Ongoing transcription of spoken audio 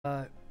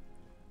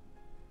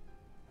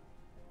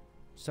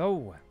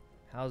So,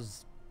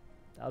 how's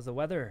the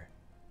weather?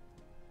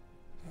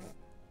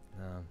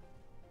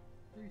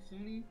 Hey,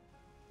 Sonny.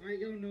 I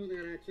don't know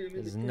that actually.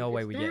 There's no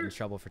way we get in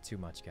trouble for too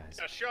much, guys.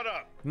 Yeah, shut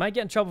up. We might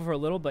get in trouble for a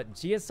little, but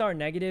GSR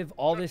negative,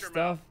 all this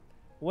stuff.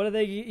 What are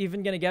they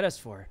even gonna get us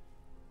for?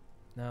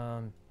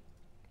 All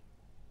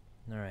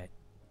right.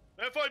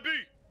 FIB.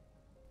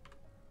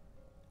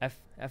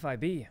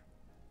 FIB.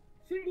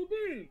 Single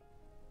beam.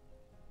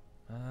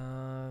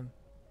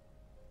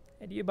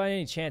 Hey, do you by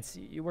any chance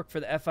you work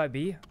for the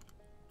FIB?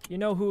 You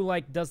know who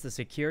like does the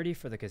security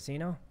for the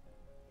casino?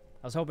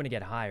 I was hoping to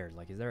get hired.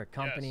 Like, is there a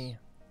company? Yes.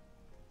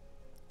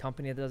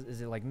 Company that does?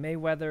 Is it like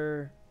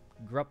Mayweather,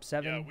 Grup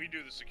 7? Yeah, we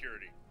do the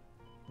security.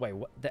 Wait,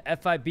 what? The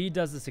FIB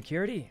does the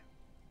security?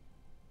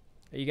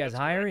 Are you guys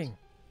hiring?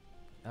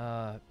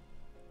 Are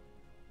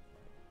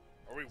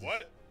we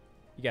what?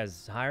 You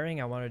guys hiring?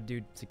 I want to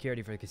do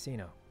security for the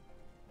casino.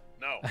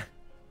 No.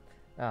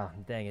 Oh,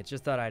 dang it.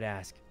 Just thought I'd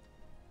ask.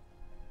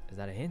 Is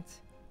that a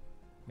hint?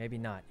 Maybe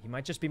not. He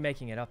might just be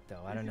making it up,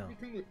 though. I don't know.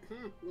 Become a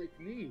cop like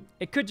me.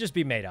 It could just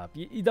be made up.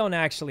 You don't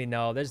actually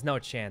know. There's no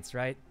chance,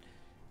 right?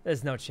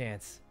 There's no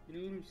chance. You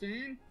know what I'm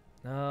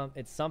saying?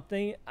 It's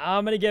something.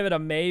 I'm going to give it a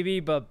maybe,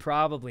 but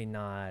probably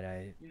not.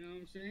 You know what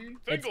I'm saying?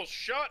 Fingal,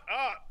 shut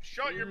up.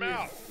 Shut your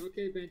mouth.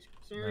 Okay, bench.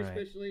 Sorry, right.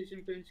 Special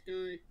Agent Bench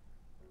Guy.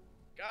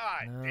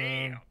 God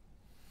damn.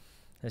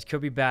 This could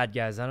be bad,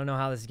 guys. I don't know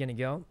how this is going to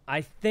go. I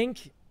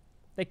think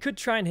they could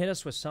try and hit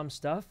us with some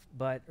stuff,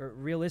 but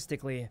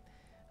realistically,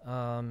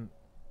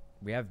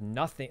 we have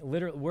nothing.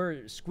 Literally,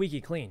 we're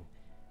squeaky clean.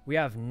 We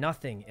have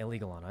nothing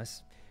illegal on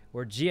us.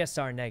 We're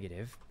GSR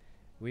negative.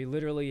 We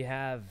literally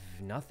have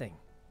nothing.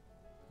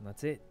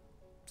 That's it.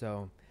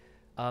 So,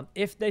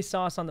 if they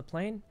saw us on the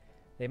plane,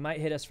 they might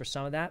hit us for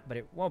some of that, but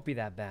it won't be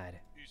that bad.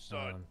 You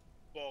son,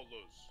 ball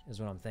loose. Is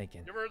what I'm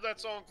thinking. You ever heard that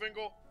song,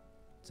 Fingal?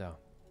 So,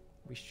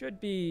 we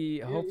should be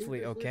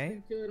hopefully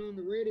okay. To it on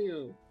the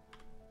radio.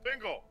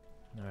 Fingal.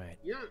 All right.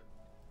 Yeah.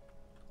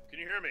 Can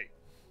you hear me?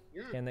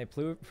 Yeah. Can they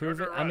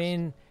prove it? I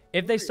mean,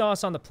 if they saw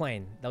us on the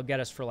plane, they'll get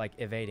us for like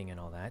evading and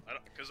all that.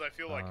 Because I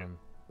feel like it.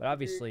 But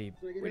obviously,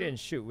 we didn't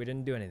shoot. We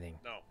didn't do anything.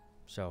 No.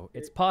 So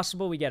it's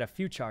possible we get a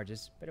few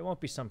charges, but it won't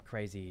be some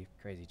crazy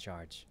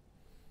charge.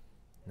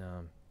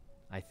 No,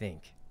 I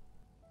think.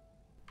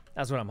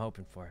 That's what I'm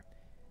hoping for.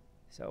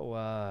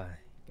 So,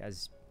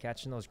 guys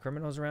catching those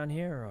criminals around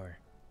here, or?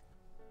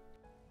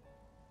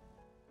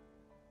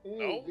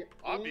 No,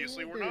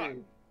 obviously we're not.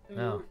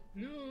 No.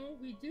 No,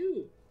 we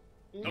do.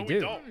 No, we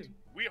don't.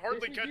 We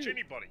hardly catch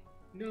anybody.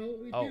 No,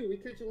 we do. We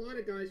catch a lot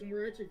of guys, and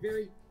we're actually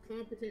very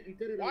competent and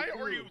good at our jobs.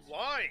 Why are you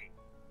lying?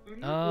 I'm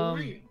not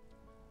lying.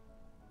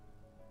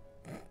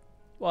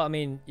 Well, I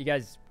mean, you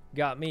guys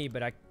got me,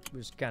 but I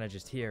was kind of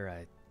just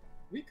here.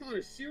 We caught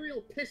a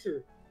serial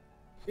pisser.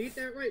 Ain't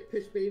that right,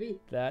 piss baby?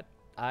 That,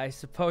 I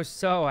suppose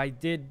so. I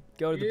did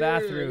go to the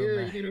bathroom.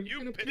 Yeah, you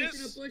gonna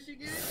piss in a bush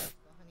again?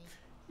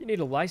 You need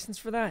a license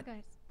for that?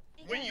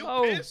 Wait, you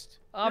pissed?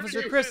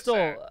 Officer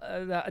Crystal,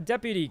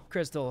 Deputy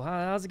Crystal,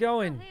 how's it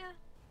going?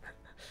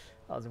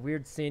 That was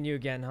weird seeing you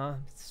again, huh?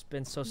 It's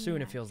been so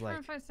soon, it feels like.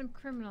 Trying to find some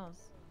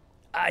criminals.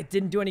 I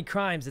didn't do any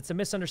crimes. It's a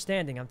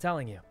misunderstanding, I'm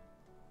telling you.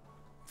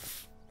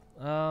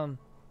 Where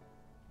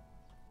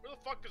the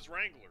fuck is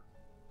Wrangler?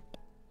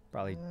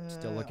 Probably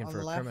still looking for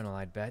a criminal,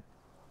 I'd bet.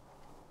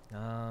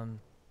 Down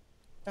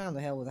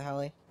the hill with the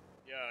heli.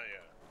 Yeah,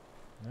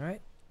 yeah. All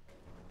right.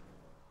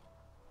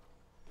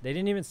 They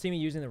didn't even see me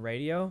using the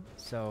radio,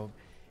 so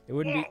it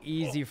wouldn't be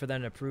easy for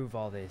them to prove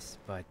all this,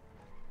 but...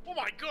 Oh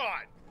my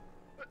god!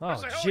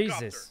 Oh,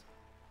 Jesus.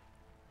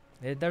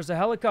 There's a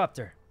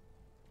helicopter.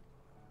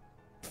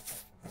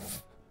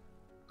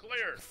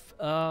 Clear.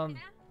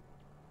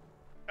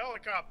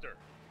 Helicopter.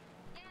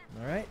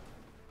 All right.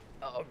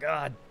 Oh,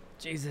 God.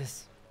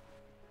 Jesus.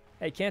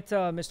 Hey, can't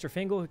Mr.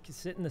 Fingal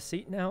sit in the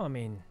seat now? I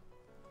mean...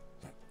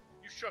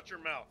 You shut your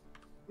mouth.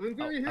 I'm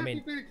very happy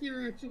back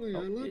here, actually.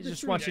 I love I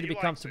just want you to be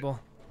comfortable.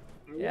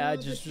 Yeah, I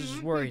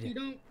just worried.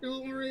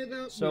 Don't worry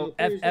about. So,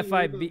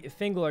 FIB,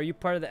 Fingal, are you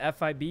part of the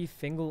FIB?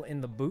 Fingal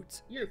in the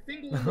boot? Yeah,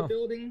 Fingal in the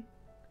building.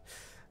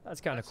 That's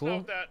kind of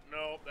cool.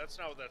 No, that's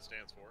not what that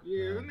stands for.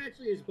 Yeah, I'm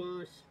actually his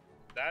boss.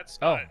 That's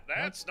not.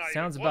 That's not.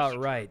 Sounds about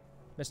right.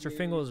 Mr.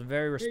 Fingal is a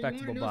very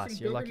respectable boss.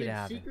 You're lucky to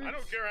have him. I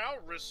don't care how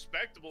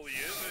respectable he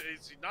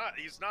is.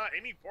 He's not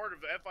any part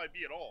of the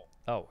FIB at all.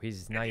 Oh,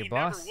 he's now your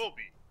boss? boss? He never will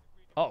be.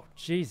 Oh,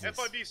 Jesus.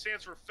 FIB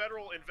stands for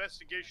Federal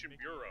Investigation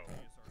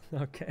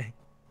Bureau. Okay.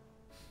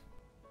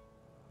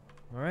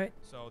 All right.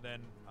 So then,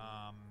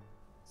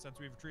 since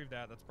we've retrieved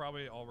that, that's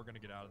probably all we're going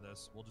to get out of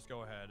this. We'll just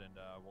go ahead and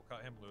we'll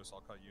cut him loose.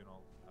 I'll cut Yuno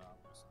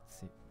loose.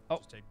 Let's see.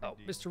 Oh,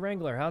 Mr.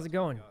 Wrangler, how's it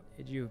going?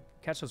 Did you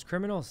catch those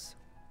criminals?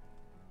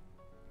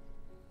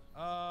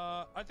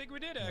 I think we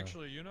did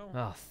actually,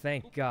 Oh,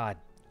 thank God.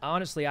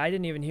 Honestly, I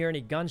didn't even hear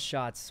any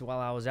gunshots while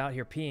I was out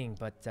here peeing,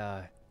 but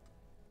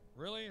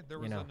really? There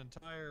was an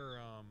entire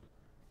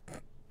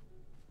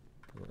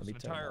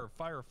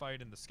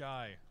firefight in the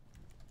sky.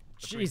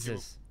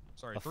 Jesus.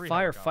 Sorry, a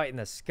firefight in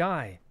the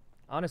sky.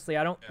 Honestly,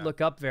 I don't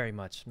look up very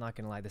much. I'm not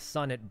gonna lie. The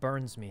sun, it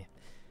burns me.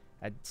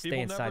 I'd stay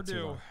People inside never too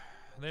do. long.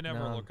 They never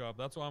No. look up.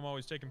 That's why I'm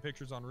always taking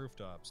pictures on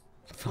rooftops.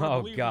 You wouldn't Oh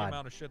believe the God.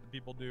 amount of shit that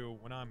people do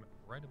when I'm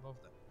right above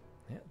them.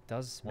 Yeah, it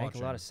does make a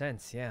lot of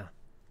sense. Yeah.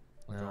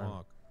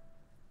 Well,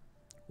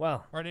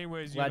 All right.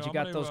 Anyways, glad you I'm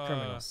got gonna, those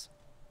criminals.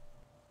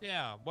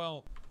 Yeah.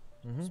 Well,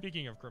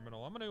 speaking of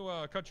criminal, I'm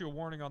gonna cut you a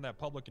warning on that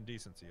public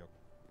indecency. Okay?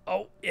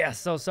 Oh yeah,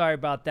 so sorry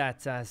about that.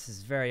 This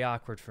is very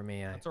awkward for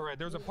me. That's all right.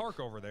 There's a park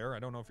over there. I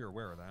don't know if you're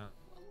aware of that.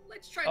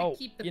 Let's try to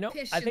keep the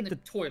piss in the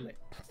toilet.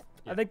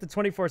 I think the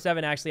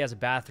 24/7 actually has a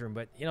bathroom,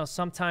 but you know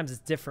sometimes it's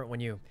different when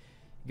you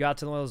go out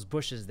to one of those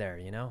bushes there.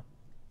 You know.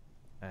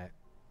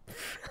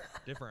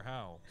 Different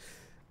how?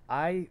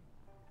 I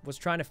was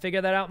trying to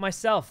figure that out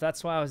myself.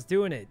 That's why I was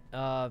doing it.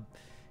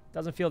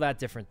 Doesn't feel that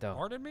different though.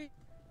 Pardon me?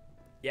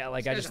 Yeah,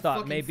 like I just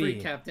thought maybe.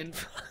 Freak, Captain.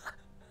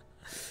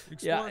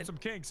 Exploring some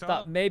kinks, huh?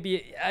 Thought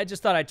maybe I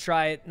just thought I'd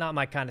try it. Not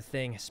my kind of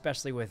thing,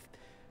 especially with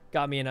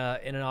got me in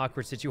an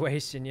awkward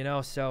situation, you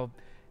know. So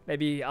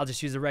maybe I'll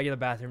just use a regular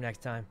bathroom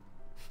next time.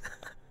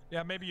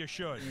 Yeah, maybe you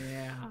should.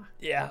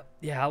 Yeah.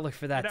 I'll look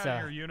for that. Get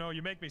out of here, Yuno.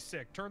 You make me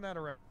sick. Turn that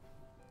around.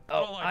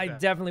 Oh, I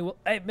definitely will.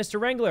 Hey, Mr.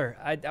 Wrangler,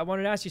 I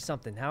wanted to ask you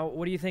something.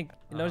 What do you think?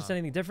 You notice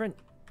anything different?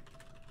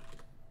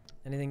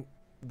 Anything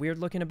weird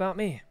looking about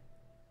me?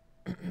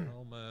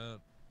 Helmet.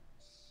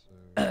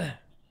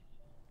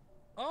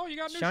 Oh, you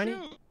got new Shiny?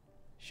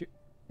 shoes.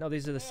 No,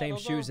 these are the same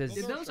shoes as.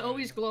 Did those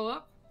always glow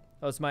up?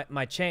 Oh, it's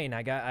my chain.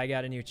 I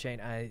got a new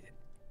chain.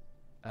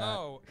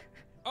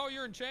 Oh,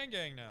 you're in Chain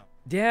Gang now.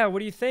 Yeah, what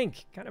do you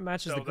think? Kind of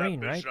matches the green,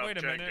 right? Wait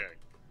a minute.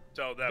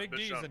 So that Big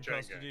D's Bishop in Chain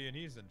custody and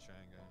he's in Chain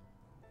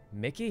Gang.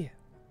 Mickey?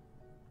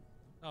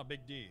 Oh,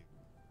 Big D.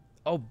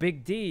 Oh,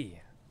 Big D.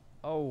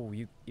 Oh,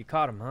 you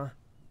caught him, huh?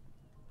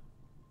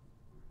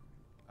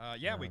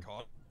 Yeah, we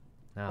caught him.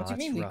 No, What do you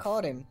mean rough. we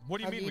caught him? What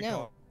do you How mean we know?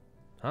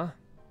 caught him? Huh?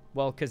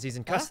 Well, because he's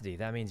in custody.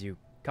 That means you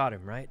caught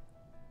him, right?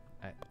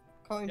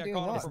 Caught him Yeah, doing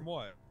caught him what? from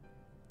what?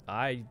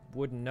 I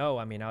wouldn't know.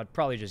 I mean, I would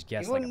probably just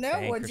guess like a wouldn't know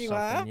bank what or you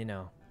something, are? you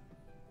know.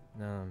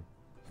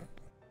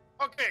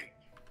 Okay.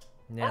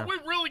 Yeah. Are we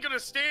really gonna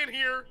stand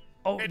here?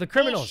 Oh, and the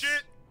criminals.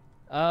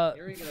 bullshit?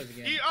 Here he goes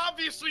again. He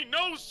obviously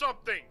knows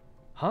something.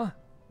 Huh?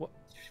 What?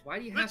 Why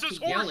do you have This is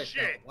to yell it? horseshit.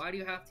 Though? Why do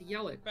you have to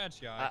yell it?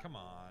 Bench guy, come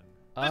on.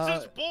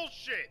 This is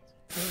bullshit.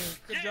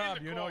 Good Get job,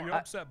 in the you know. car. You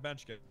upset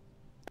bench guy.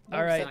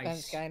 All right.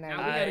 Bench guy now. Now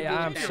we gotta do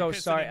I'm it so now.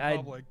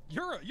 sorry.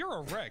 You're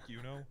a wreck,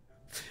 you know.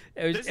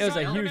 It was a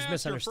huge Your first day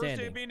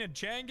misunderstanding. being in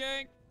Chain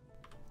Gang?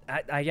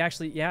 I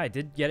actually, yeah, I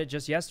did get it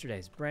just yesterday.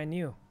 It's brand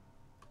new.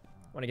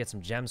 Want to get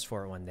some gems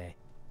for it one day.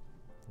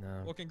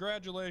 No. Well,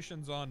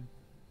 congratulations on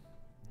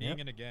being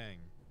in a gang.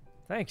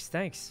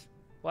 Thanks.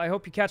 Well, I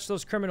hope you catch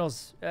those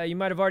criminals. You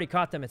might have already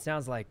caught them, it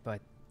sounds like,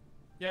 but.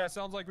 Yeah, it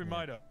sounds like we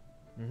might have.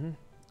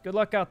 Good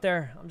luck out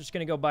there. I'm just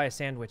gonna go buy a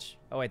sandwich.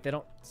 Oh wait, they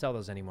don't sell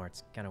those anymore.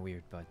 It's kind of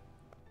weird, but.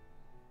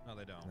 No,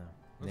 they don't. No.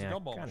 There's Yeah, a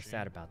gumball kind of machine,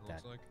 sad about it that.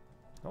 looks like.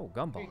 Oh,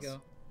 There gumballs. you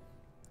go.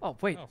 Oh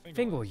wait, Oh,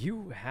 Fingal,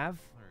 you have.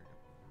 There you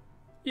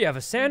go. You have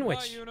a sandwich.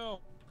 Goodbye, you know.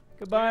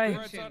 Goodbye. Stay on the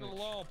right side of the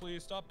law,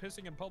 please. Stop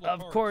pissing in public Of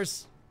parks.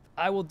 course.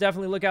 I will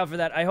definitely look out for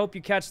that. I hope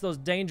you catch those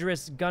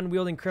dangerous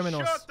gun-wielding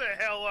criminals. Shut the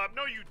hell up.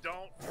 No, you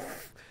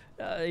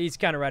don't. He's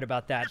kind of right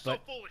about that, You're but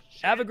so full of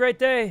shit. have a great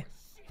day.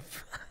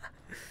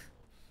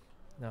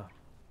 No.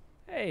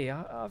 Hey,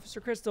 Officer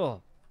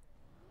Crystal.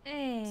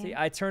 Hey. See,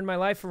 I turned my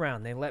life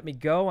around. They let me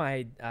go.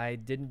 I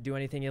didn't do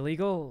anything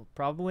illegal,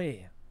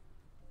 probably.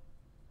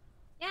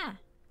 Yeah.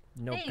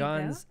 No There you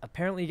guns. go.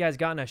 Apparently you guys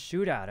got in a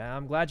shootout.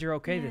 I'm glad you're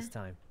okay Yeah. this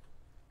time.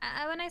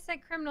 When I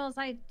said criminals,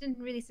 I didn't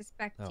really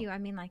suspect Oh. you. I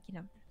mean, like, you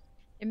know,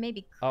 there may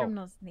be Oh.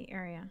 criminals in the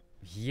area.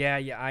 Yeah,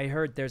 I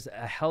heard there's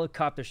a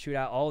helicopter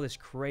shootout, all this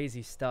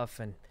crazy stuff,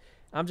 and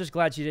I'm just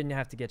glad you didn't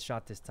have to get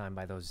shot this time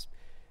by those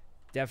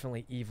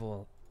definitely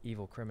evil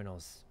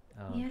criminals.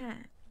 Yeah.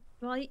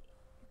 Well,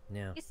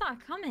 Yeah. you saw it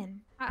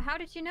coming. How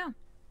did you know?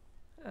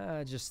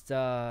 Just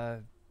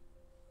had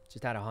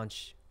a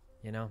hunch,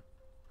 you know.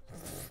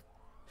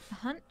 A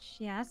hunch?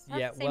 Yes. That's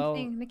Yeah, the same well-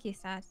 thing Mickey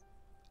said.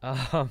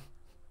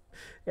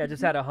 Yeah,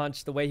 just had a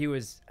hunch. The way he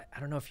was, I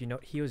don't know if you know,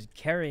 he was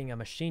carrying a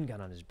machine gun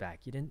on his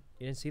back. You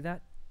didn't see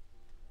that?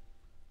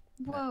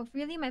 Whoa,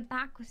 really? My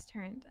back was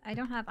turned. I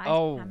don't have eyes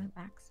Oh, behind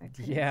my back, so I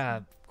couldn't Yeah,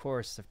 see.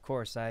 of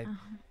course. I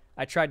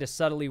Uh-huh. tried to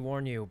subtly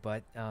warn you,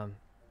 but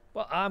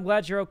well, I'm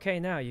glad you're okay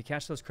now. You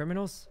catch those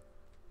criminals?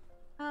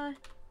 Well,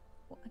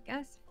 I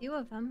guess a few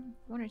of them.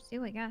 One or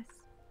two, I guess.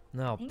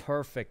 No, Thanks.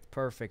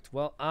 perfect.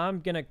 Well,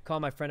 I'm gonna call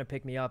my friend to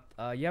pick me up.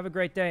 You have a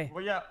great day.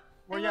 Yeah,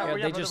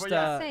 They just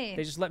Safe.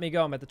 they just let me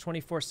go. I'm at the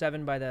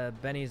 24/7 by the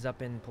Benny's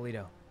up in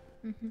Polito.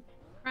 Crime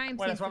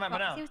Wait, that's seems where to, I'm at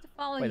now. seems to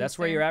follow you. Wait, that's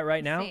where sir. you're at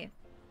right Be now? safe.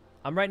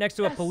 I'm right next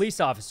to a Yes. police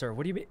officer.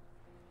 What do you mean?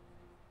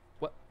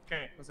 What?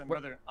 Okay, listen, Where-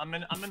 brother. I'm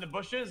in the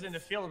bushes in the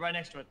field right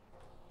next to it.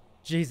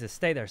 Jesus,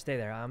 stay there.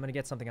 I'm gonna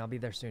get something. I'll be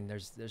there soon.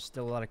 There's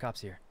still a lot of cops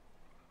here.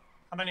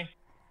 How many?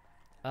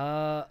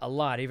 A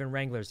lot. Even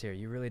Wranglers here.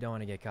 You really don't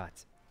want to get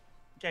caught.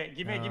 Okay,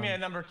 give me a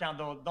number count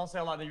though. Don't say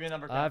a lot. Give me a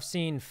number count. I've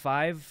seen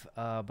 5,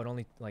 but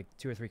only like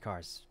 2 or 3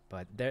 cars.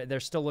 But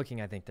they're still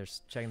looking. I think they're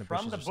checking the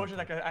bushes. From the bushes,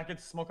 I could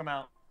smoke them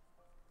out.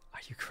 Are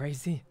you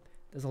crazy?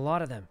 There's a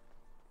lot of them.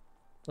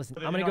 Listen,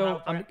 So I'm gonna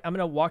go. I'm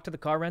gonna walk to the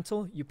car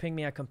rental. You ping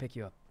me. I come pick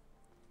you up.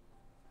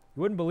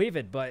 You wouldn't believe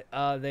it, but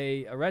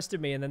they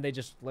arrested me and then they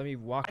just let me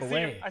walk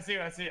away. I see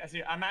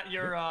you. I'm at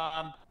your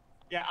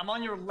yeah, I'm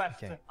on your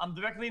left. Okay. I'm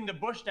directly in the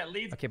bush that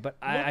leads. Okay, but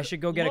I should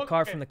go get a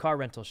car from the car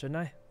rental, shouldn't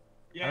I?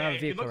 Yeah, I don't have a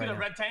if you vehicle look at right the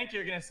now. red tank,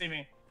 you're gonna see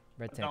me.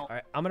 Red tank. No. All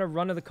right, I'm gonna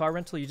run to the car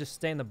rental. You just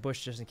stay in the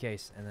bush just in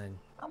case, and then.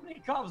 How many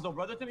cops though,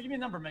 brother? Give me a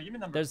number, man. Give me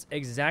a number. There's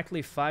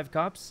exactly 5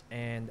 cops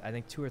and I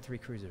think 2 or 3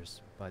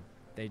 cruisers, but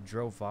they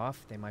drove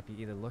off. They might be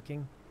either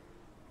looking,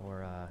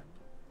 or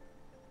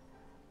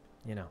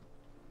you know.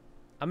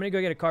 I'm gonna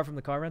go get a car from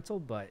the car rental,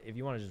 but if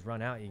you want to just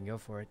run out, you can go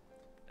for it.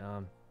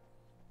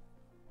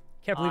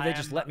 Can't believe they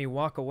just let me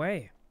walk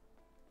away.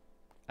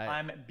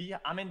 I'm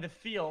in the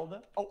field.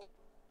 Oh.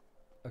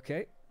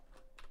 Okay.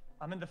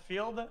 I'm in the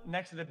field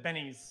next to the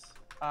Bennies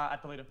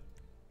at Toledo.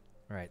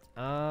 All right.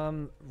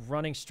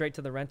 Running straight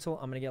to the rental.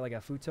 I'm gonna get like a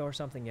futo or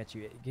something. Get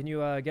you. Can you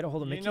get a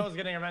hold of Mickey? Yuno's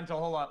getting a rental.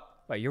 Hold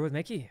up. Wait, you're with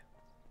Mickey?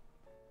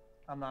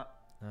 I'm not.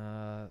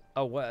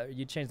 Oh, what?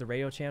 You changed the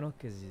radio channel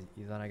because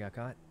you thought I got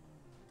caught?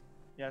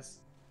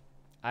 Yes.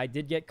 I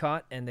did get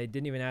caught, and they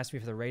didn't even ask me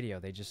for the radio.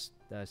 They just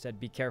said,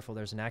 "Be careful.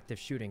 There's an active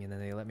shooting," and then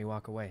they let me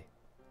walk away.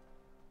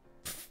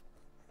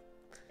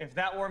 If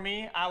that were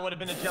me, I would have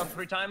been in jail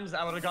 3 times.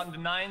 I would have gotten the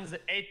 9s,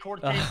 8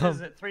 court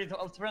cases, 3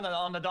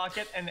 on the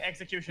docket, and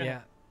execution.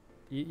 Yeah,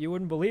 you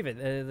wouldn't believe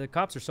it. The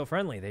cops are so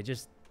friendly. They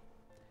just,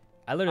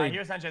 I literally. I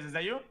hear Sanchez. Is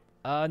that you?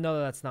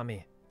 No, that's not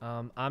me.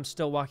 I'm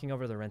still walking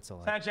over to the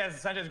rental.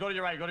 Sanchez, go to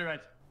your right. Go to your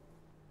right.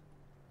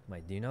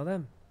 Wait, do you know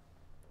them?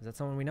 Is that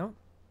someone we know?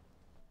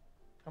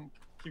 Come,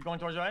 keep going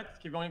towards your right.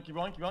 Keep going.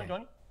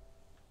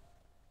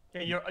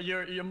 Okay,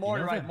 you're more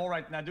You know right, them? more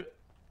right. Now do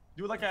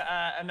like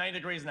a 90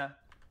 degrees now.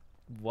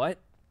 What?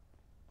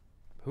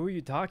 Who are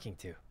you talking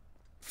to?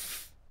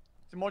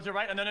 So more to your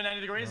right, another 90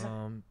 degrees.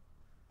 All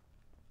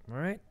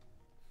right.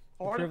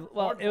 Forward. Well,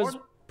 Forward, it was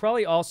forward.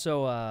 probably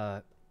also.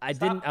 I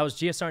Stop. was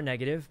GSR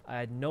negative. I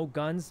had no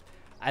guns.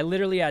 I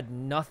literally had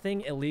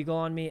nothing illegal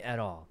on me at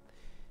all.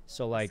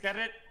 So like, Let's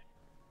get it.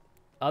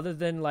 other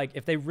than like,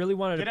 if they really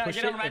wanted to push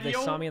Get it, on if they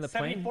radio, saw me in the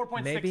plane,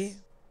 74.6. maybe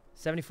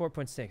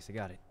 74.6. I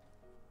got it.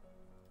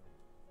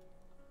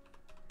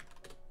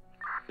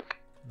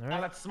 All Now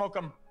right. let's smoke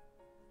them.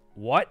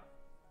 What?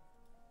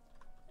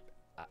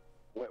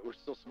 Wait, we're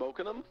still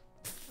smoking them?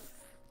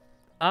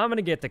 I'm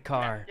gonna get the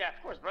car. Yeah,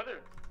 of course,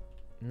 brother.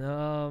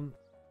 All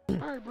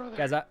right, brother.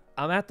 Guys,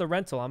 I'm at the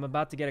rental. I'm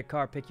about to get a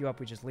car, pick you up.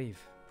 We just leave.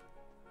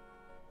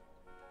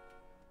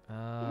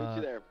 We'll meet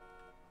you there.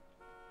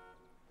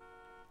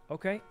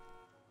 Okay.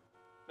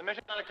 The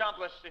mission not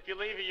accomplished. If you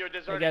leave, you're Hey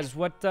deserting. guys,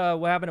 what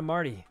happened to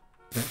Marty?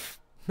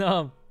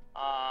 No.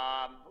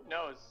 Who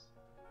knows?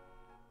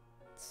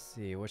 Let's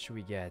see. What should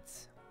we get?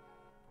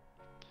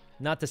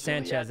 Not the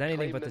Juliet Sanchez.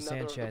 Anything but claimed the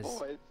another of the Sanchez.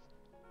 boys.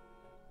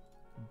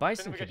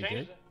 Bison We could could be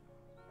change good. it.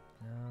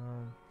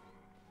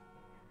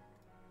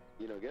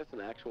 You know, guess an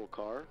actual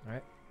car. All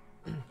right.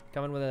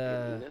 Coming with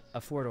a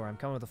 4-door. I'm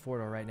coming with a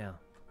 4-door right now.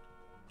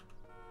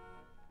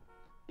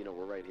 You know,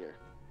 we're right here.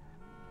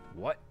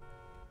 What?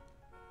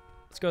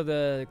 Let's go to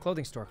the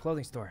clothing store.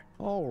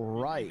 All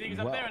right. You think he's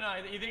up there or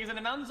not? You think he's in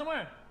the mountain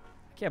somewhere?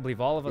 I can't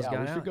believe all of us Yeah, got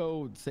we out. should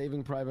go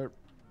Saving Private.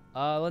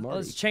 Let's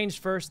Marty.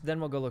 change first, then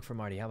we'll go look for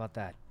Marty. How about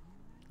that?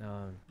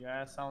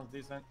 Yeah, sounds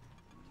decent.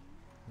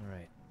 All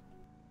right.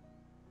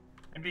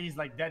 Maybe he's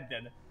like dead.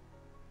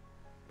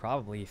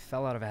 Probably he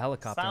fell out of a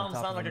helicopter on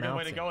Sounds top like of a a good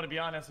way to mountain. go, to be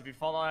honest. If you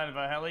fall out of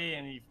a heli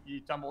and you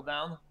tumble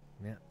down.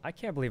 Yeah, I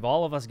can't believe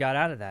all of us got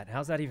out of that.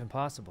 How's that even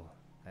possible?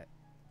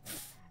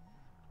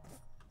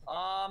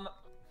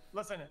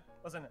 Listen.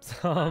 I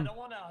don't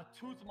want to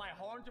toot my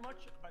horn too much,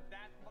 but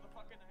that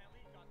motherfucking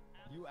heli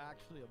got. You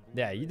actually.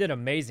 Yeah, you did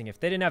amazing. If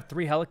they didn't have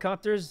 3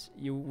 helicopters,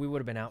 we would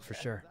have been out for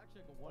sure.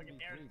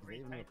 They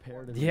even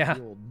repaired in Yeah. the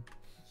field.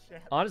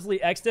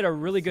 Honestly, X did a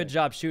really good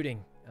job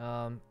shooting.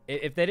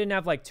 If they didn't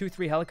have like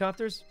 2-3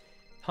 helicopters,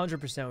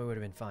 100% we would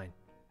have been fine.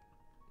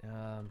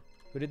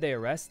 Who did they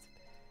arrest?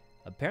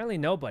 Apparently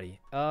nobody.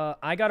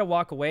 I got to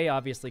walk away,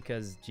 obviously,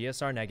 because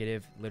GSR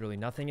negative. Literally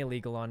nothing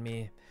illegal on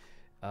me.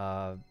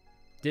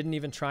 Didn't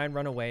even try and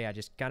run away. I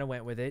just kind of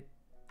went with it.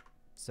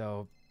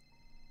 So,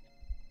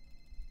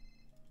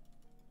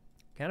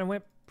 kind of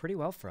went pretty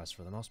well for us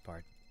for the most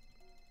part.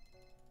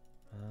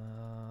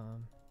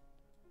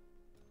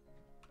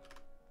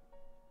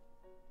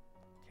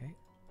 Okay.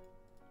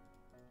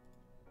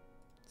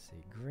 Let's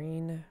see.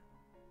 Green.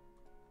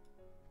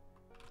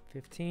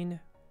 15.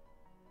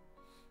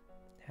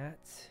 Hat.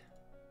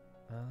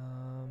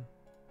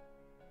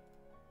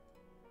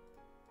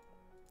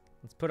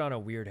 Let's put on a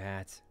weird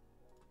hat.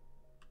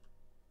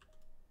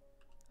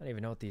 I don't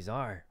even know what these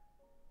are.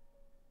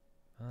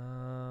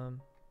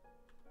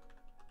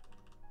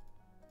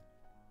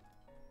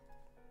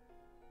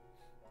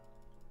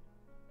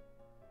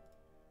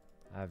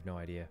 I have no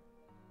idea.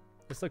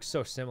 This looks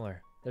so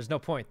similar. There's no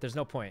point. There's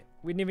no point.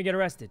 We didn't even get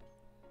arrested.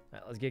 All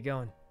right, let's get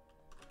going.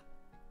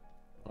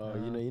 Oh,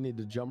 you know, you need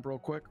to jump real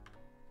quick.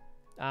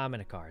 I'm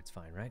in a car. It's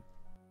fine, right?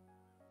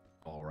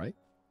 All right.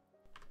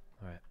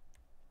 All right.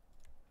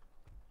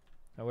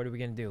 Now, what are we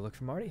gonna do? Look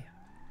for Marty?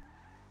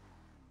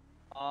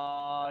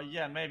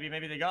 Yeah,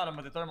 maybe they got him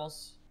with the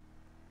thermals.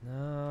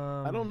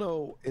 No. I don't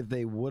know if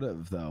they would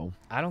have though.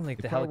 I don't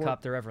think the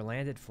helicopter ever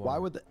landed for Why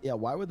him. would?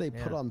 Why would they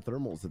put on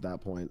thermals at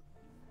that point?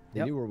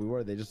 They knew where we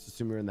were. They just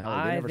assumed we were in the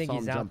heli. They never saw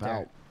him jump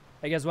out.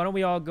 Hey guys, why don't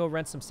we all go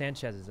rent some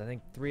Sanchez's? I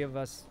think 3 of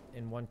us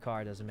in one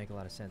car doesn't make a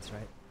lot of sense,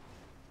 right?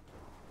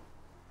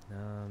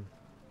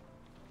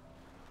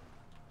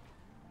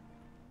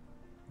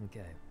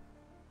 Okay.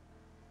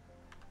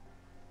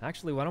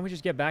 Actually, why don't we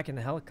just get back in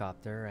the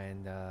helicopter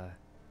and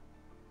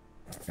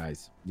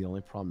Guys, the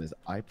only problem is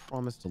I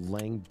promised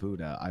Lang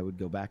Buddha I would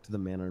go back to the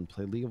manor and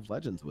play League of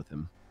Legends with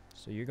him.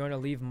 So you're going to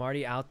leave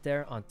Marty out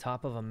there on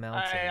top of a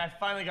mountain? I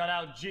finally got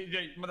out.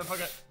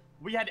 Motherfucker.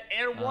 We had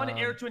Air 1,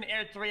 Air 2, and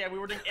Air 3, and we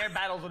were doing air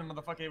battles with him,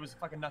 motherfucker. It was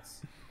fucking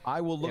nuts.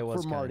 I will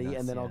look for Marty,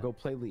 and then I'll go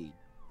play League.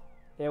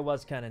 It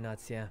was kind of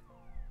nuts, yeah.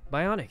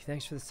 Bionic,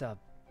 thanks for the sub.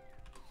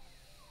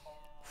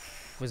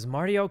 Was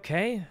Marty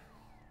okay?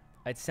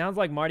 It sounds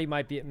like Marty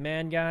might be...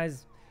 Man,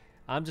 guys,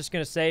 I'm just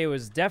going to say it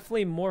was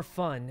definitely more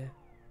fun.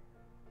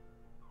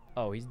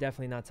 Oh, he's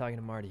definitely not talking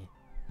to Marty.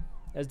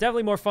 It was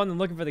definitely more fun than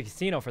looking for the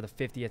casino for the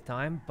 50th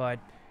time, but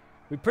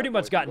we pretty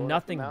much got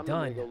nothing done. I'm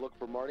gonna go look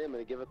for Marty. I'm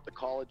gonna give it the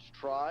college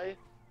try.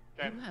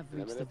 You have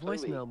reached the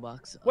voicemail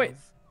box. Wait,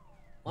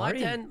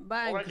 Marty?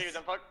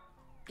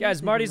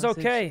 Guys, Marty's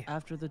okay.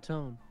 After the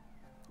tone.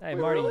 Hey,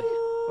 Marty,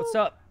 what's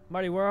up?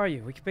 Marty, where are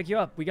you? We can pick you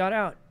up. We got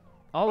out.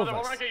 All of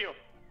us.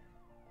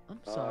 I'm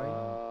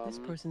sorry. This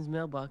person's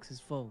mailbox is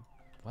full.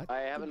 What?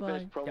 I haven't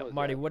finished promos Yeah,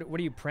 Marty, what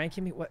are you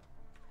pranking me? What?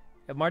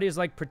 Marty is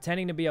like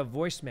pretending to be a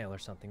voicemail or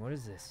something. What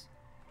is this?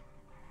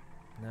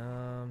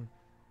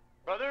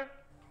 Brother?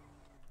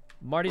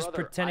 Marty's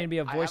pretending to be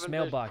a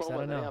voicemail box. I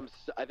don't know.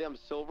 I think I'm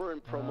silver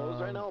in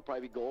promos right now. I'll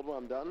probably be gold when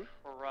I'm done.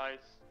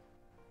 Right.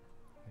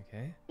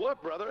 Okay.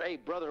 What, brother? Hey,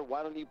 brother,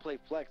 why don't you play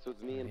Flex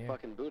with me and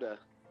fucking Buddha?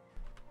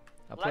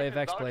 I'll play if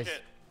X plays.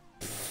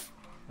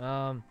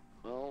 Well,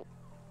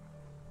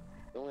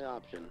 the only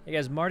option. Hey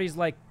guys, Marty's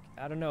like,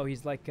 I don't know.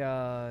 He's like,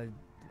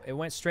 it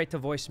went straight to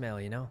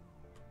voicemail, you know?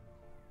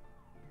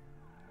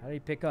 How did he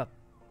pick up?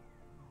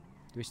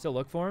 Do we still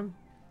look for him?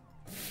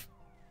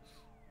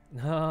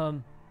 I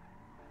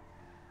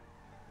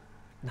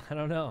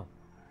don't know.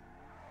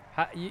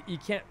 You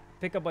can't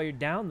pick up while you're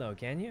down though,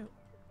 can you?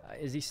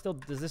 Is he still?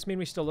 Does this mean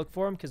we still look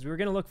for him? Because we were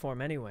gonna look for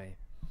him anyway.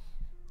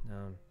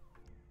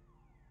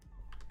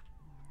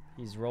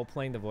 He's role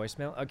playing the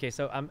voicemail. Okay,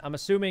 so I'm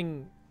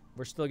assuming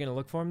we're still gonna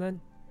look for him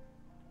then.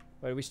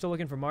 Wait, are we still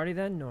looking for Marty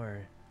then,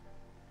 or?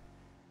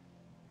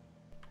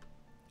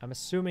 I'm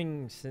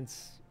assuming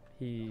since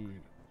he.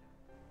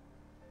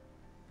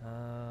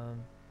 All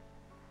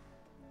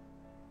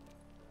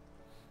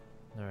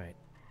right.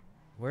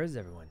 Where is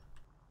everyone?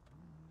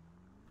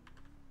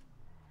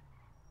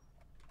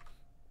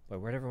 Wait,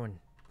 where'd everyone...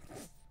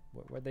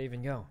 Where'd they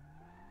even go?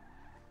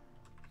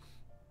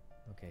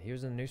 Okay, he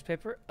was in the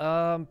newspaper.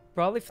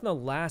 Probably from the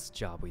last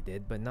job we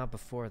did, but not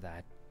before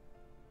that.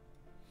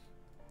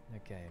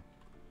 Okay.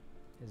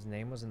 His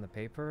name was in the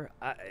paper.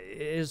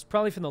 It was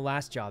probably from the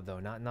last job, though.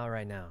 Not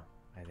right now,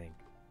 I think.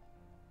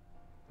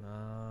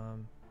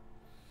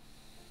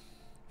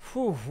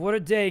 Whew, what a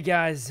day,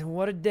 guys.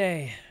 What a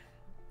day.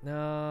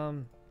 All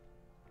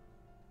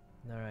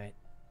right.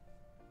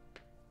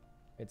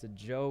 It's a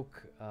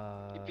joke.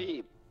 EP.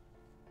 I'm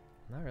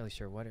not really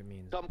sure what it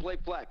means. Come play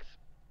Flex.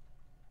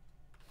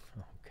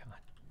 Oh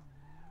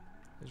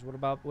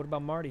God. What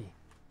about Marty?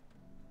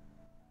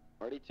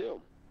 Marty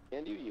too,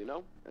 and you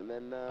know, and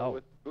then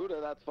with Buddha,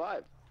 that's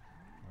 5.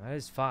 That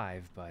is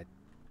 5, but.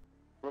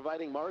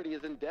 Providing Marty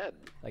isn't dead.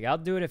 Like, I'll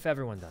do it if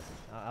everyone does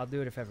it. I'll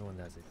do it if everyone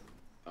does it.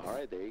 All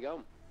right, there you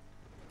go.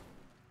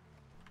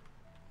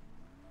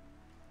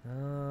 I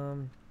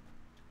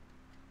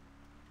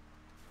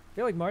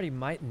feel like Marty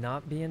might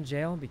not be in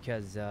jail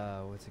because,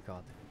 what's it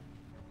called?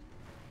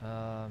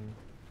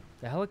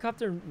 The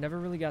helicopter never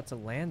really got to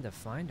land to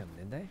find him,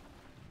 did they?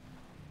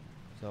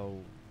 So,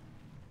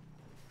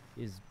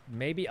 he's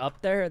maybe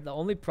up there. The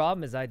only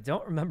problem is I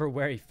don't remember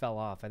where he fell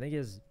off. I think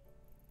he's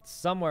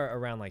somewhere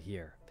around like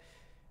here,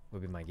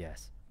 would be my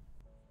guess.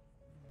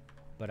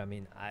 But I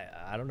mean,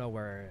 I don't know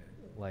where,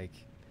 like,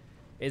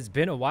 it's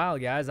been a while,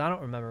 guys. I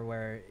don't remember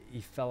where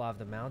he fell off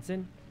the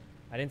mountain.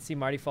 I didn't see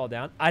Marty fall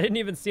down. I didn't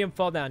even see him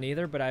fall down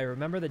either, but I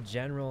remember the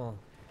general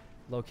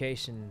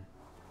location.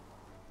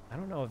 I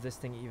don't know if this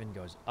thing even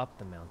goes up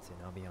the mountain,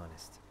 I'll be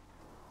honest.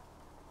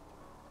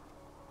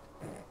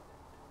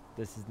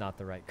 This is not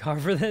the right car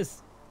for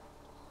this.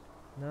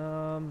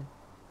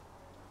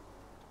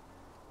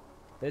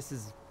 This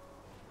is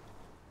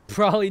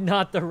probably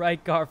not the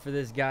right car for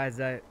this,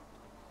 guys.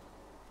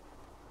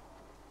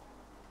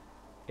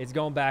 It's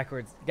going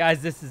backwards.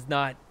 Guys, this is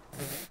not...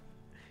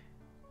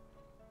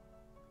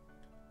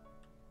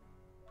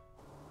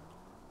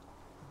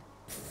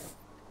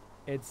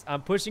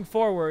 I'm pushing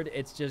forward.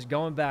 It's just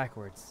going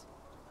backwards.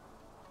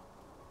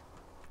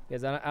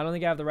 Because I don't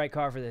think I have the right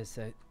car for this.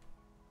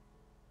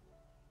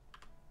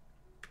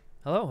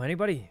 Hello,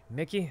 anybody?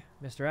 Mickey,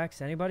 Mr.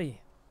 X,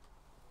 anybody?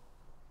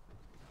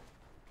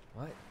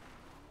 What?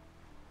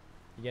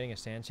 You getting a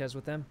Sanchez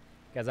with them?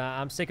 Guys,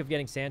 I'm sick of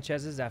getting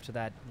Sanchez's after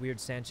that weird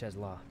Sanchez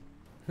law.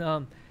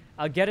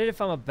 I'll get it if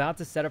I'm about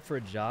to set up for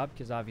a job,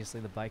 because obviously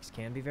the bikes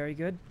can be very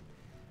good.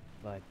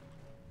 But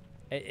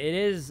it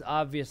is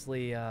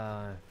obviously,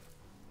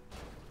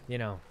 you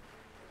know,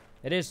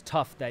 it is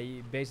tough that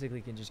you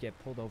basically can just get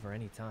pulled over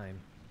any time.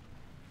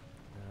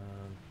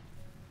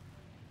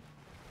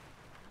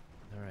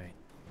 All right.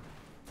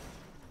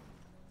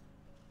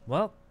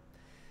 Well,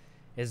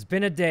 it's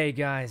been a day,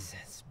 guys.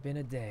 It's been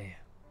a day.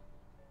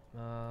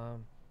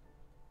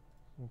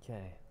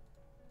 Okay.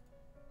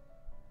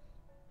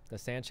 The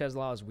Sanchez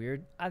law is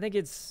weird. I think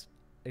it's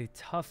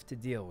tough to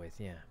deal with,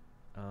 yeah.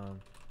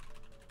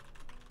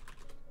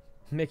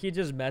 Mickey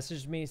just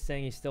messaged me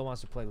saying he still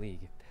wants to play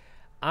League.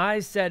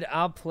 I said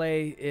I'll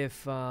play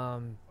if,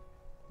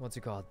 what's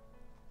it called?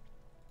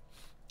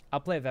 I'll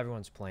play if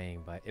everyone's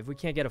playing, but if we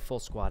can't get a full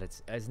squad,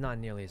 it's not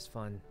nearly as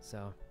fun,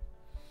 so.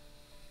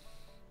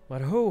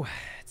 But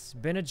it's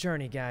been a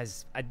journey,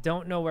 guys. I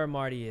don't know where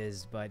Marty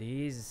is, but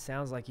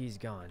sounds like he's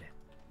gone.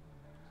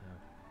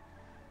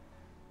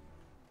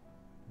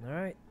 So. All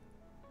right.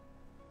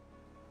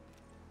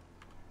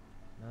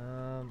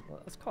 Well,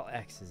 let's call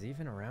X. Is he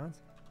even around?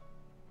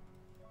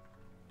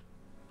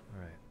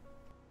 All right.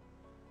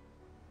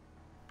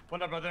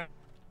 What up, brother?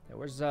 Yeah,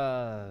 where's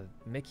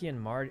Mickey and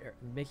Marty?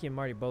 Mickey and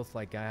Marty both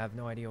like I have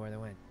no idea where they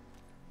went.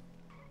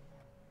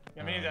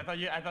 Yeah, me neither. I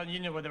thought you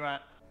knew where they're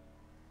at.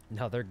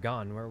 No, they're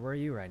gone. Where are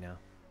you right now?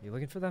 You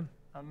looking for them?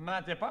 I'm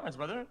at the apartments,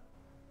 brother.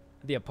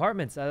 The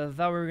apartments? I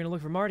thought we were gonna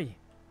look for Marty.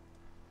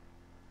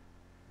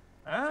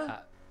 Huh?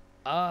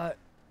 Never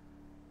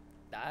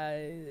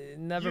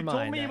mind. You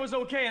told me it was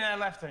okay and I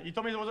left it. You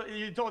told me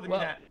you told me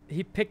that.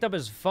 He picked up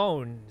his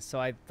phone, so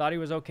I thought he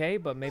was okay,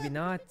 but maybe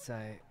not. If he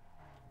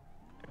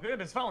picked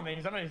up his phone, then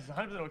he's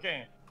 100%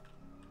 okay.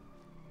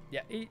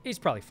 Yeah, he's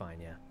probably fine.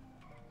 Yeah.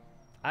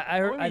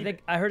 I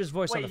think I heard his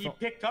voice on the phone. Wait,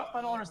 he picked up?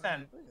 I don't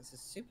understand. This is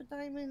Super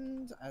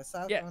Diamond,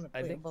 South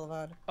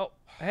Boulevard. Oh,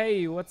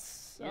 hey,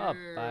 what's up?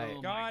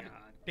 God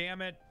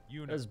damn it,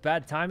 Yuno. That was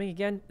bad timing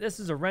again. This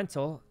is a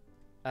rental.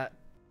 All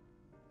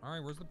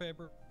right, where's the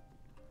paper?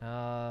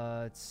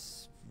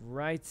 It's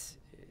right.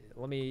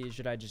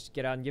 Should I just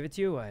get out and give it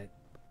to you? Yep,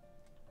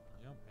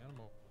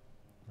 animal.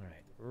 All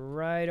right,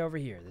 right over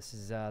here. This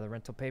is the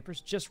rental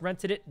papers. Just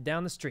rented it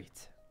down the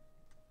street.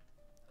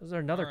 Is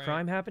there another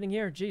crime happening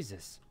here?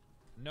 Jesus.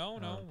 No,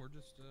 we're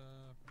just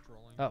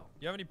patrolling. Oh.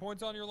 You have any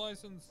points on your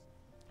license?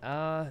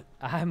 I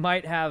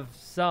might have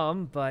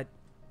some, but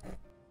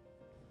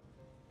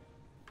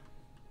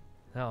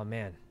oh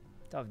man,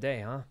 tough day,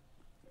 huh?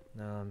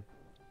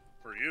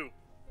 For you.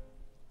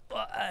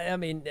 Well, I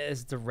mean,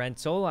 it's the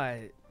rental. All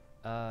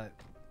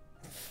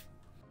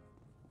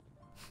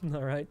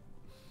right.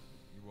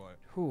 You what?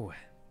 Whew.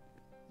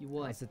 You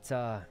what? How's it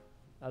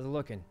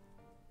looking?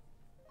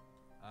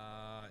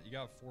 You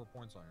got 4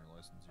 points on your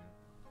license.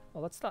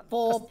 Well, that's not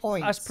 4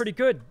 points. That's pretty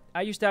good.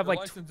 I used to have your like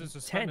license is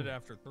suspended 10.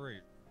 after 3.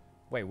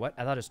 Wait, what?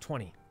 I thought it was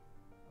 20.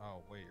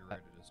 Oh wait, you're right.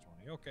 It is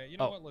 20. Okay, you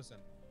know what? Listen,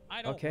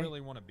 I don't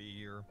really want to be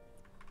here.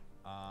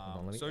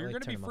 So you're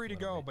gonna be free to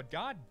go, but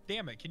god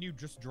damn it, can you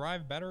just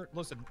drive better?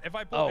 Listen, if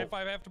I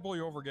have to pull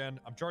you over again,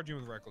 I'm charging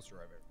you with reckless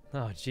driving.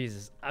 Oh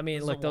Jesus! I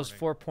mean, look, those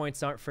 4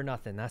 points aren't for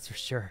nothing. That's for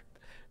sure.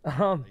 They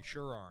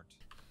sure aren't.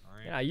 All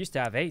right. Yeah, I used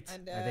to have 8.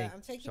 And, I think.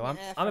 I'm taking So the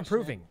I'm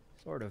improving,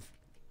 sort of.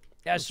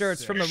 Yeah, sure.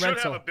 It's from the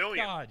rental. Have $1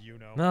 billion. God,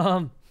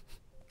 Yuno.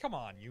 Come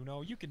on,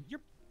 Yuno.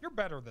 You're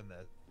better than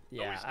this.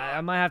 Yeah, I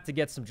might have to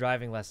get some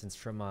driving lessons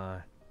from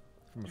a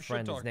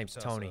friend. His name's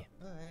Tessa. Tony.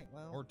 All right,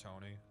 well. Or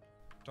Tony.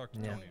 Talk to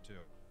Tony too.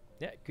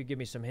 Yeah, could give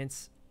me some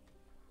hints.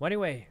 Well,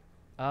 anyway,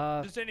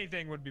 just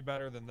anything would be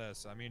better than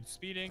this. I mean,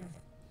 speeding,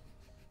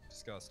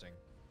 disgusting.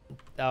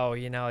 Oh,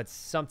 you know,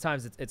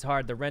 sometimes it's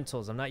hard. The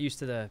rentals. I'm not used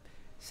to the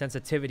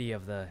sensitivity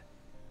of the,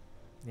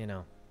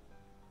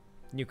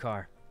 new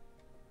car.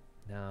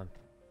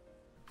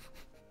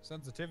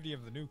 Sensitivity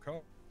of the new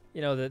car.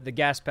 You know, the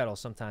gas pedal.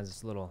 Sometimes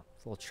it's a little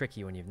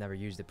tricky when you've never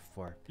used it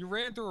before. You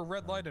ran through a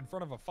red light in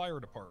front of a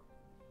fire department.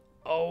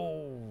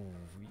 Oh,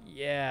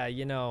 yeah.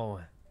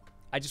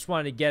 I just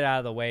wanted to get out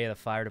of the way of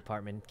the fire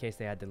department in case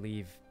they had to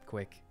leave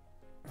quick.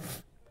 All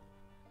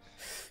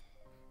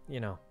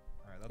right,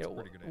 that's a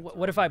pretty good answer.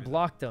 What if I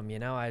blocked them?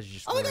 I was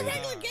just. Oh, worried. the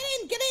regular!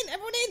 Get in!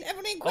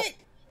 Everyone in, quick!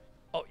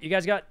 Oh, you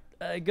guys got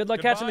good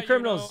luck catching the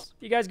criminals.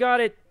 You guys got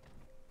it.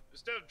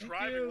 Instead of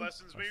driving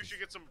lessons, maybe you should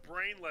get some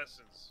brain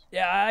lessons.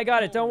 Yeah, I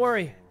got it. Don't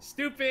worry.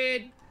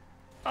 Stupid.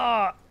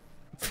 Ah.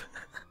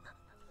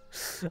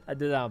 I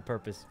did that on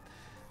purpose.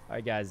 All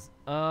right, guys.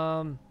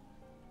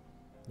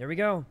 Here we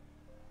go.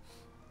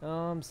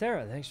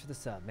 Sarah, thanks for the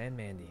sub, man.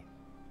 Mandy.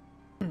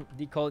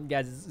 D. Colton,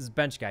 guys, this is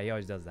bench guy. He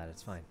always does that.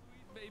 It's fine.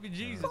 Baby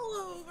Jesus. Pull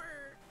over.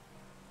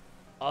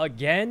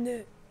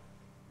 Again?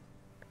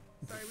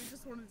 Sorry, we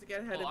just wanted to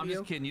get ahead of I'm you.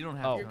 just kidding. You don't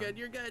have to. You're good.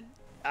 You're good.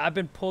 I've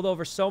been pulled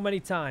over so many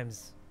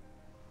times.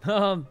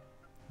 All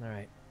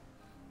right.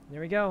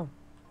 There we go.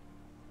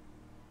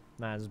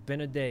 Man, it's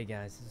been a day,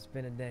 guys. It's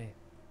been a day.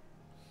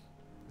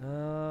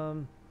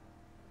 All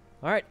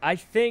right. I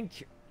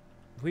think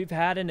we've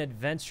had an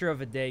adventure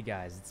of a day,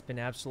 guys. It's been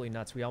absolutely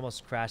nuts. We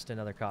almost crashed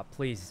another cop.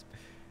 Please.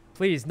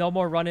 Please, no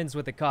more run-ins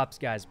with the cops,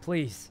 guys.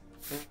 Please.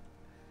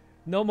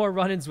 No more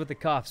run-ins with the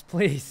cops,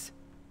 please.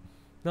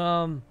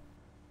 All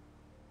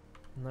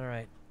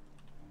right.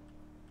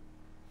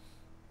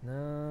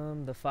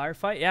 The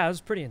firefight? Yeah, it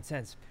was pretty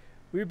intense.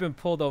 We've been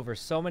pulled over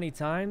so many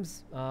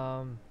times.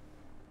 All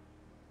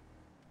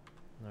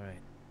right.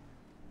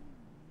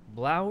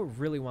 Blau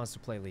really wants to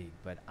play League,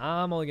 but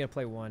I'm only going to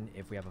play one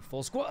if we have a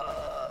full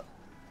squad.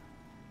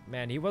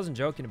 Man, he wasn't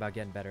joking about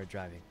getting better at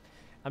driving.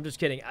 I'm just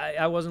kidding.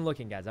 I wasn't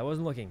looking, guys. I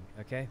wasn't looking,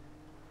 okay?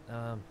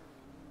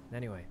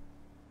 Anyway.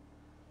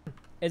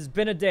 It's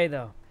been a day,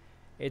 though.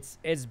 It's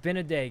been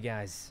a day,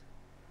 guys.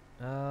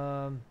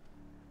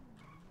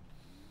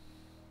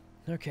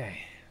 Okay.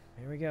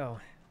 Here we go.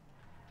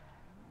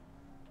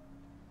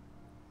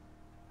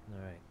 All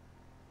right.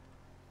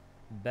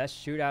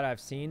 Best shootout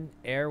I've seen.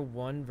 Air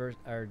 1 versus...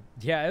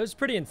 yeah, it was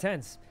pretty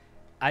intense.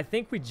 I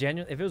think we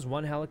genuinely... If it was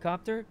one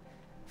helicopter,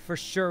 for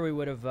sure we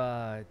would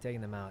have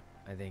taken them out,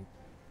 I think.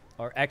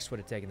 Or X would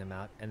have taken them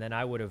out. And then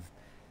I would have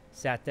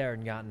sat there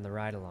and gotten the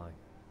ride along.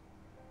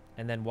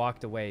 And then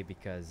walked away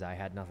because I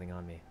had nothing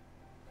on me.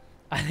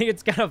 I think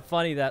it's kind of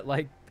funny that,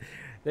 like,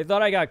 they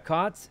thought I got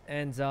caught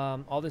and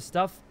all this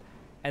stuff.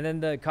 And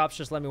then the cops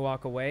just let me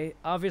walk away.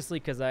 Obviously,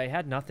 because I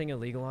had nothing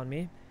illegal on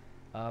me.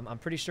 I'm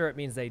pretty sure it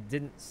means they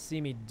didn't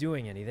see me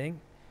doing anything.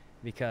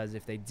 Because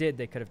if they did,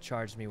 they could have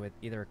charged me with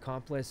either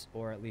accomplice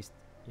or at least,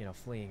 you know,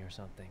 fleeing or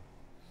something.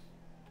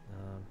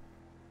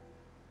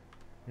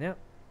 Yeah.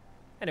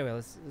 Anyway,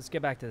 let's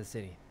get back to the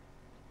city.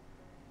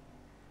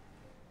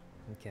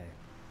 Okay.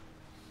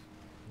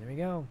 There we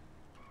go.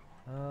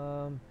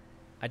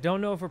 I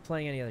don't know if we're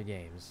playing any other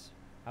games.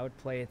 I would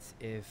play it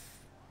if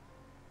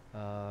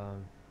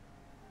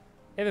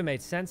it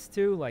made sense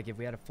to, like if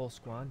we had a full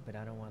squad, but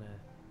I don't want to.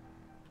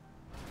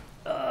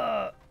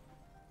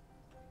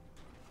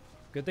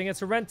 Good thing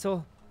it's a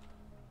rental.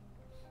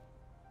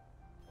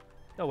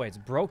 No, wait, it's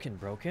broken,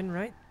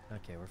 right?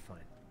 Okay, we're fine.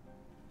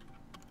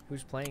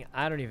 Who's playing?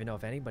 I don't even know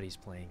if anybody's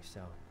playing,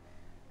 so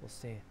we'll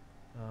see.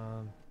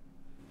 Oh,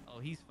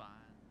 he's fine.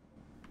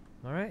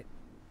 All right.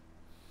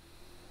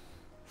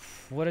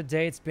 What a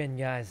day it's been,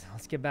 guys.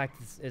 Let's get back to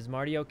this. Is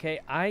Marty okay?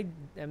 I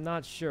am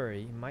not sure.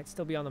 He might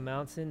still be on the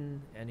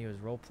mountain and he was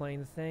role-playing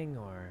the thing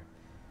or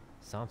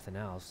something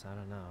else. I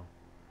don't know.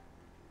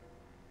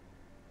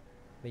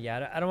 But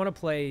yeah, I don't want to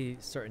play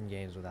certain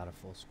games without a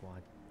full squad.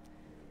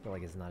 I feel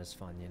like it's not as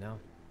fun, you know?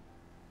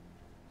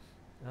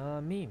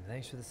 Meme,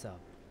 thanks for the sub.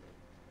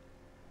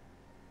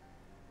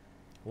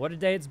 What a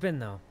day it's been,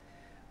 though.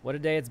 What a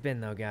day it's been,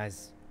 though,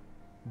 guys.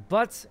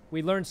 But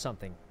we learned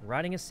something.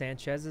 Riding a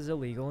Sanchez is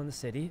illegal in the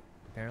city,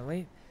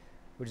 apparently,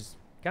 which is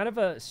kind of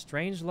a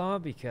strange law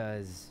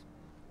because,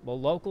 well,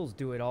 locals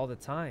do it all the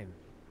time.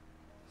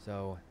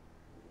 So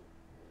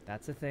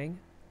that's a thing.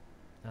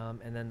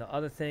 And then the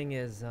other thing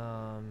is,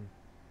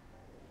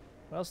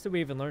 what else did we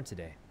even learn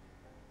today?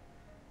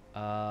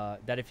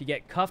 That if you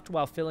get cuffed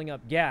while filling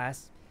up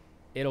gas,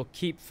 it'll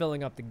keep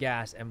filling up the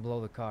gas and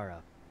blow the car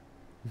up.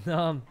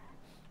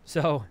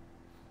 So,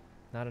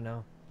 I don't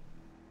know.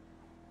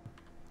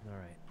 All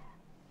right.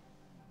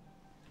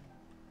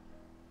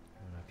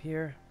 Going up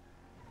here.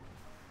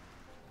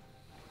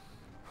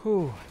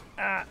 Whew.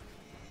 Ah.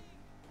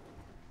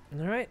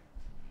 All right.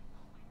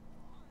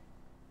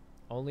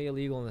 Only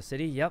illegal in the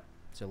city? Yep.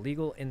 It's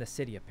illegal in the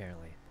city,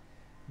 apparently.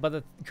 But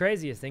the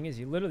craziest thing is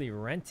you literally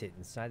rent it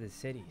inside the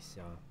city,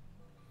 so.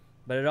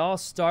 But it all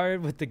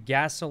started with the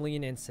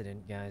gasoline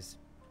incident, guys.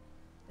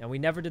 And we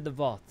never did the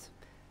vault.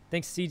 I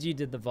think CG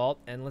did the vault,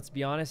 and let's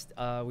be honest,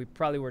 we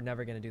probably were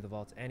never going to do the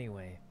vault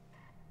anyway.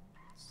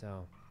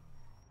 So.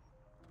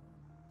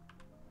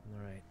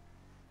 Alright.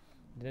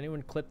 Did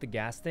anyone clip the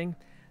gas thing?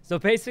 So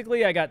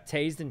basically, I got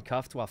tased and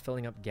cuffed while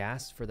filling up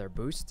gas for their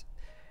boost.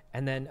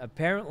 And then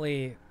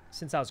apparently,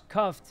 since I was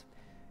cuffed,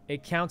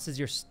 it counts as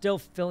you're still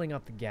filling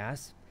up the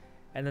gas.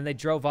 And then they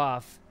drove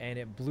off, and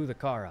it blew the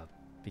car up.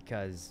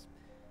 Because,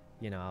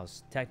 you know, I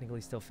was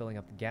technically still filling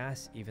up the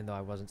gas, even though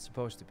I wasn't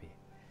supposed to be.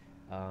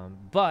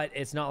 But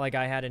it's not like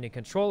I had any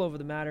control over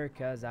the matter,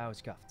 because I was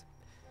cuffed.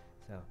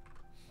 So.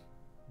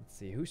 Let's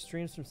see, who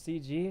streams from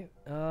CG?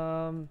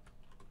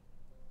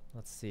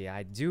 Let's see,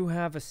 I do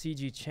have a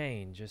CG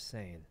chain, just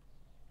saying.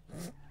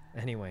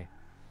 Anyway.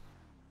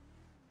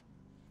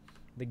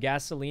 The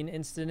gasoline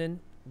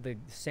incident, the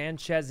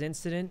Sanchez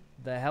incident,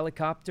 the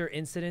helicopter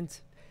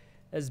incident.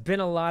 There's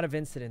been a lot of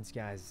incidents,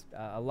 guys.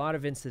 A lot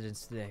of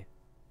incidents today.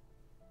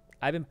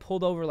 I've been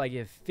pulled over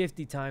like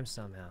 50 times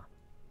somehow.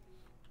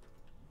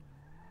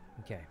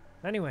 Okay,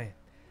 anyway.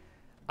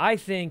 I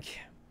think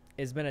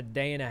it's been a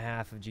day and a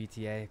half of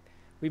GTA.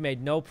 We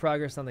made no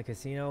progress on the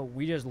casino.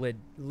 We just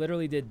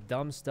literally did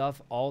dumb stuff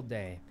all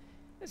day.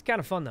 It's kind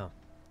of fun, though.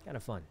 Kind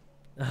of fun.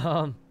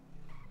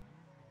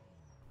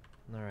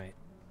 All right.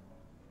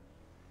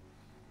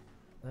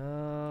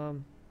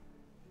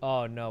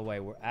 Oh, no way.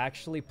 We're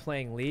actually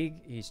playing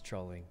League? He's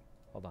trolling.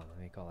 Hold on. Let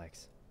me call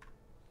X.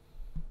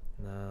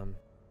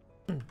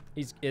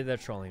 They're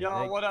trolling.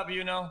 Yo, what up,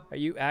 Yuno? Are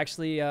you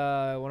actually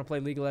want to play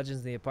League of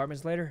Legends in the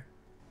apartments later?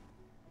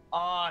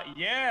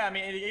 Yeah. I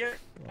mean,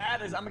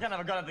 I'm kind of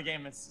a god at the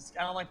game.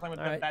 I don't like playing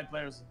with bad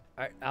players.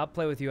 All right, I'll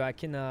play with you. I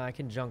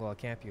can jungle. I'll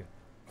camp you.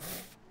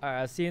 All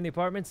right, I'll see you in the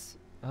apartments.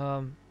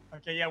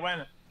 Okay, yeah,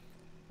 when?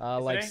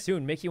 Like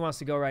soon. Mickey wants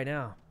to go right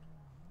now.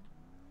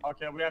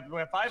 Okay, we have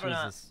 5 or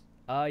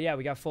not? Yeah,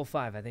 we got full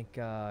 5. I think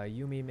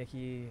Yumi,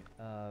 Mickey,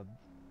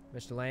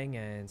 Mr. Lang,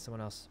 and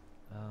someone else.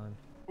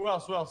 Who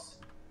else?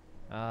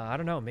 I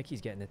don't know.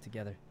 Mickey's getting it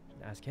together.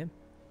 Ask him.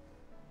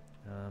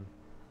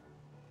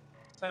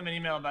 Send him an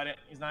email about it.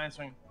 He's not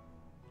answering.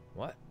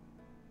 What?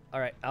 All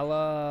right,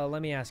 I'll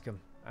let me ask him.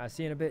 I'll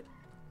see you in a bit.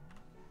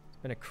 It's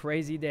been a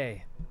crazy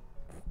day.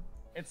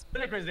 It's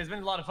been a crazy day. It's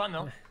been a lot of fun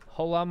though.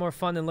 Whole lot more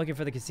fun than looking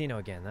for the casino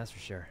again. That's for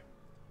sure.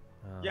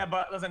 Yeah,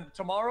 but listen,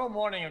 tomorrow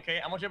morning, okay?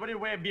 I want everybody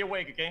to be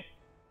awake, okay?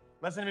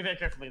 Listen to me very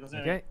carefully.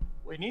 Listen to me.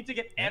 We need to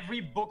get every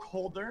book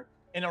holder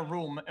in a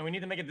room, and we need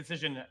to make a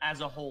decision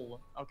as a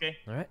whole, okay?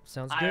 All right,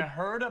 sounds good. I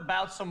heard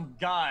about some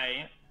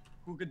guy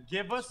who could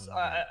give us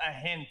a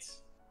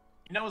hint.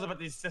 He knows about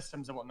these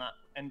systems and whatnot,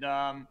 and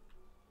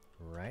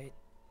right.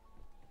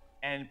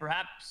 And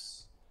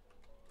perhaps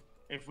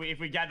if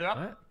we gather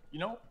up, you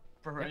know,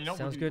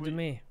 sounds good to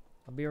me.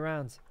 I'll be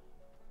around.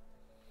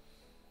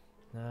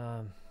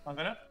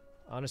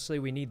 Honestly,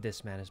 we need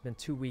this, man. It's been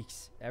 2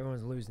 weeks.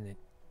 Everyone's losing it.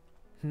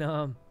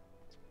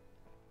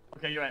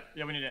 Okay, you're right.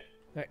 Yeah, we need it.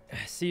 All right.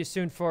 See you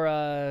soon for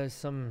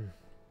some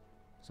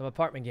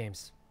apartment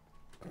games.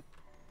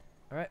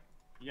 All right.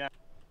 Yeah.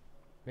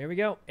 Here we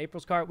go.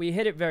 April's car. We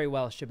hit it very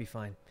well. Should be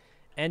fine.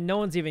 And no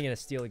one's even gonna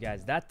steal it,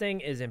 guys. That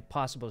thing is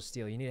impossible to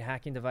steal. You need a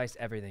hacking device,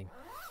 everything.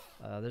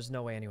 There's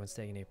no way anyone's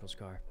taking April's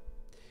car.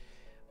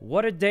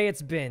 What a day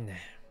it's been.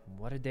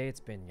 What a day it's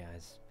been,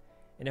 guys.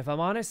 And if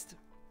I'm honest,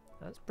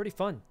 that's pretty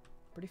fun.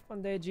 Pretty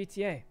fun day at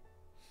GTA.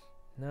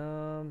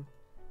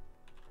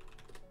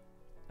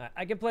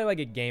 I can play like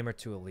a game or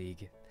two a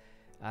League.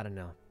 I don't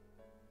know.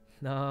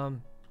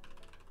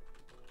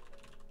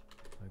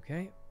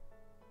 Okay.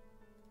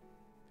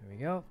 There we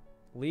go.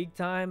 League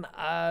time.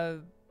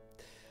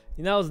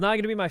 You know, it's not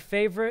going to be my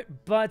favorite,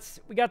 but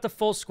we got the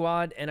full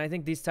squad, and I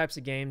think these types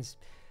of games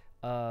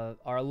are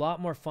a lot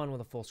more fun with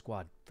a full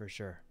squad, for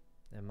sure,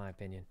 in my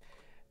opinion.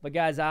 But,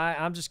 guys,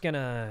 I'm just going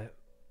to...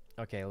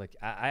 Okay, look,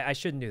 I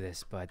shouldn't do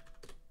this, but...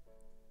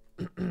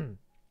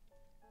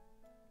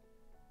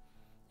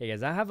 Yeah,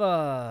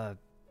 guys,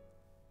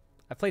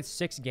 I've played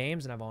 6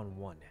 games, and I've won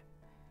 1.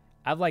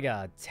 I have, like,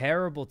 a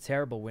terrible,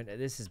 terrible win.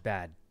 This is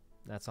bad.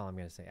 That's all I'm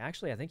going to say.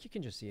 Actually, I think you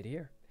can just see it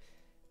here.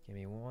 Give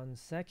me 1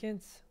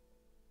 second.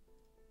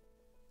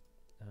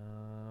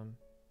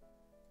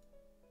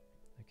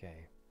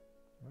 Okay.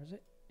 Where is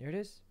it? Here it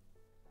is.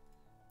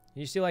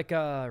 You see, like,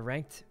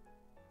 ranked?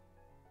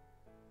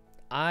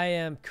 I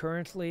am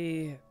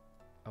currently...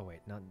 Oh, wait.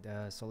 Not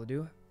solo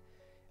duo.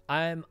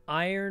 I'm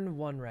Iron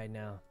 1 right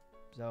now.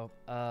 So,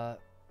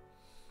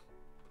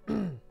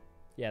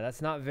 yeah,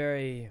 that's not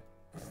very...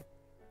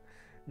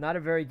 Not a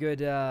very good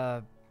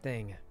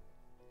thing.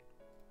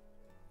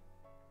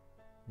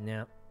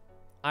 No.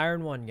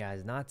 Iron 1,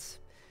 guys.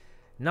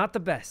 Not the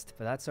best,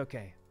 but that's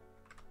okay.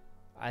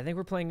 I think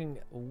we're playing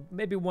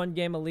maybe 1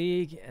 game of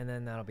League, and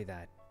then that'll be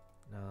that.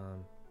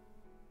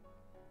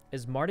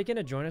 Is Marty going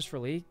to join us for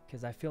League?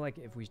 Because I feel like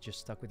if we just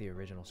stuck with the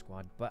original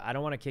squad. But I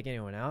don't want to kick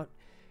anyone out.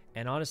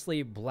 And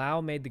honestly,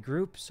 Blau made the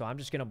group, so I'm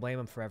just going to blame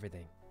him for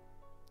everything.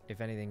 If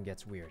anything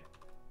gets weird.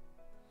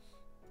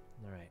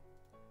 Alright.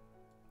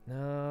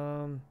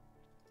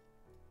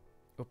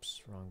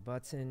 Oops, wrong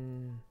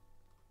button.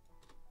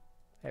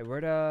 Hey,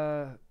 where'd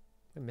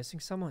I'm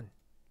missing someone.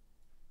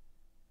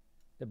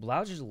 Did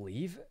Blau just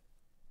leave?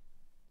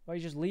 What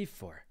did you just leave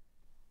for?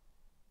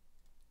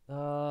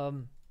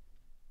 Alright.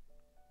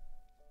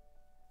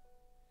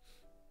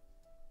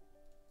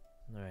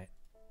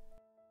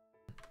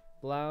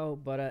 Blau,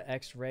 Butta,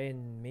 X, Ray,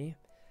 and me.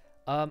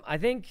 I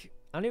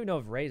don't even know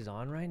if Ray's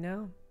on right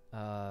now.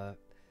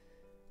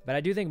 But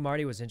I do think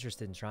Marty was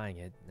interested in trying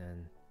it,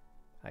 and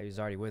he was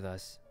already with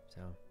us,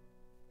 so.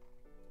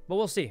 But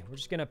we'll see. We're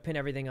just gonna pin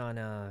everything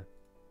on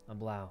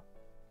Blau.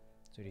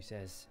 That's what he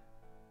says.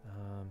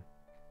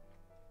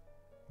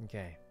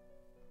 Okay.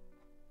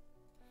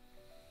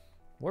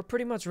 We're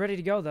pretty much ready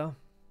to go, though.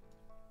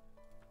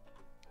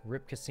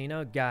 Rip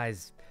Casino.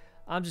 Guys,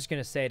 I'm just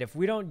gonna say it. If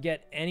we don't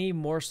get any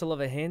morsel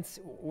of a hint,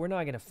 we're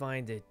not gonna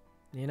find it,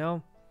 you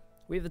know?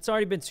 It's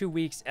already been 2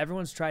 weeks.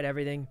 Everyone's tried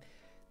everything.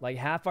 Like,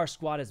 half our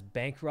squad is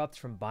bankrupt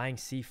from buying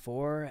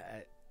C4.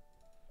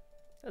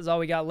 That's all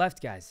we got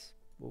left, guys.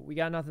 We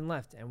got nothing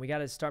left, and we got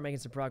to start making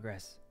some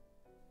progress.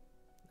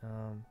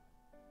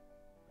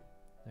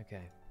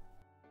 Okay.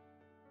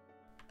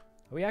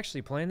 Are we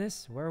actually playing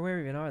this? Where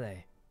even are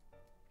they?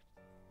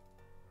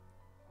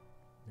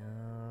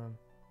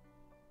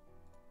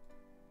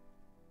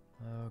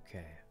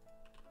 Okay.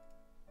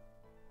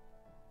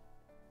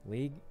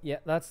 League? Yeah,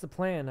 that's the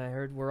plan. I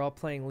heard we're all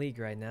playing League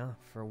right now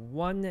for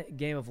one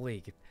game of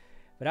League.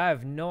 But I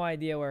have no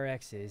idea where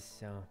X is,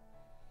 so...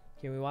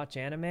 Can we watch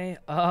anime?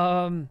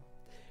 Well,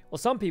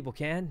 some people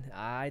can.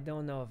 I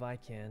don't know if I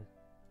can.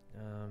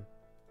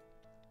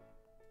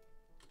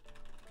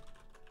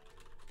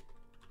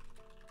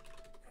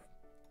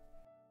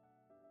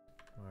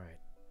 Alright.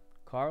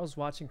 Carl's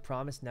watching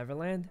Promised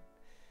Neverland.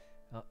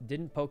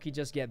 Didn't Pokey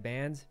just get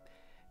banned?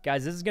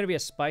 Guys, this is going to be a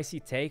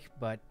spicy take,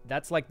 but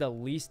that's like the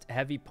least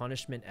heavy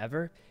punishment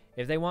ever.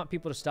 If they want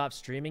people to stop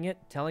streaming it,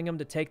 telling them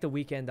to take the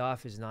weekend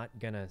off is not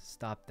going to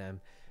stop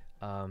them.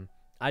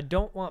 I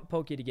don't want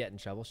Pokey to get in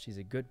trouble. She's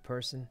a good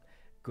person,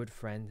 good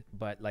friend.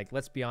 But, like,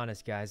 let's be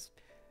honest, guys.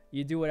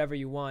 You do whatever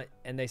you want,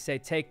 and they say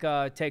take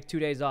 2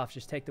 days off.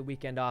 Just take the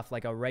weekend off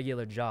like a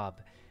regular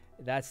job.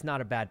 That's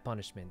not a bad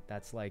punishment.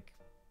 That's like,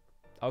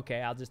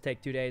 okay, I'll just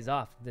take 2 days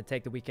off. Then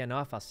take the weekend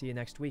off. I'll see you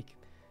next week.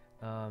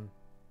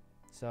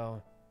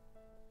 So,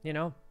 you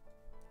know,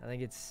 I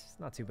think it's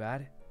not too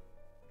bad.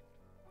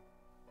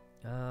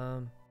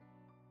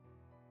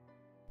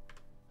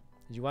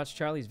 Did you watch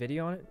Charlie's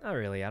video on it? Not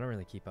really. I don't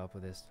really keep up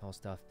with this whole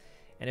stuff.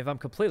 And if I'm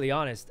completely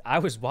honest, I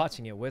was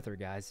watching it with her,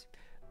 guys.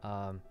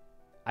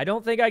 I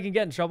don't think I can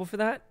get in trouble for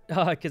that.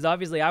 Because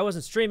obviously I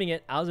wasn't streaming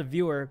it. I was a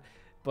viewer.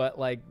 But,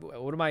 like,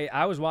 what am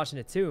I was watching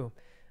it too.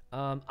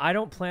 I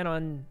don't plan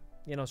on,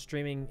 you know,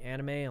 streaming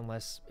anime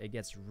unless it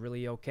gets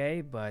really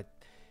okay. But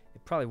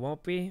it probably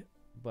won't be.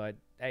 But,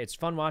 hey, it's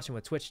fun watching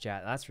with Twitch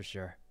chat. That's for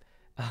sure.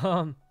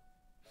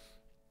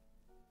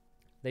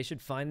 They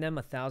should fine them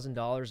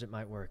 $1,000. It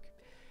might work.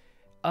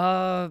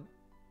 I'm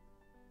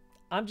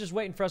just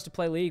waiting for us to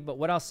play League, but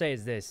what I'll say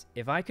is this.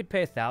 If I could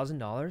pay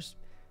 $1,000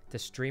 to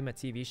stream a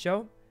TV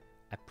show,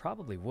 I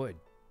probably would.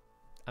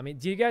 I mean,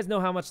 do you guys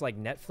know how much,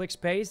 like, Netflix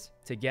pays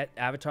to get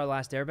Avatar: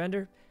 Last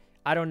Airbender?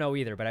 I don't know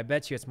either, but I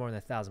bet you it's more than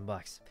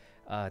 $1,000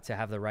 to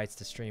have the rights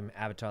to stream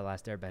Avatar: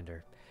 Last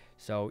Airbender.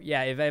 So,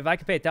 yeah, if I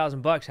could pay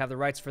 $1,000, have the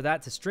rights for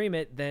that to stream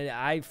it, then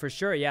I, for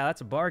sure, yeah,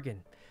 that's a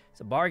bargain.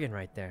 It's a bargain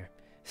right there.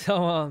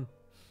 So,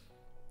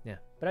 yeah,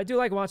 but I do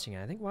like watching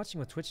it. I think watching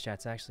with Twitch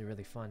chat's actually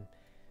really fun.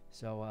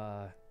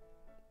 So,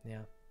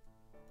 yeah.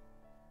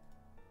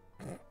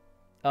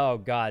 Oh,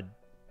 God.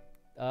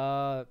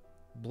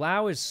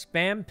 Blau is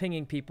spam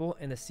pinging people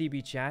in the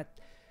CB chat.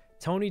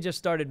 Tony just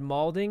started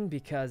malding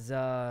because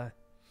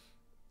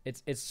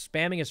it's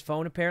spamming his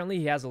phone, apparently.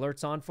 He has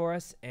alerts on for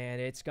us, and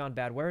it's gone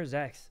bad. Where is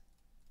X?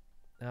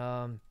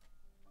 Ball!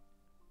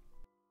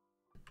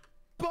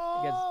 Woo!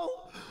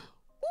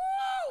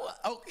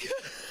 Oh.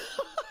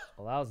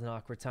 Well, that was an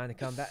awkward time to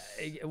come back.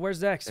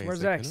 Where's X? Hey,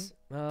 Where's X?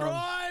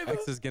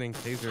 X is getting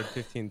tasered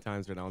 15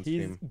 times right now on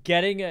stream. He's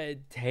getting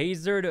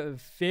tasered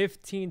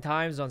 15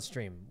 times on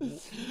stream.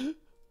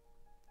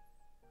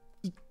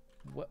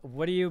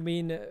 What do you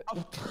mean?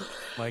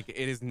 Like,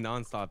 it is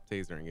non-stop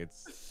tasering.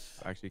 It's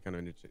actually kind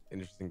of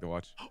interesting to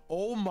watch.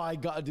 Oh my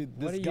God, dude!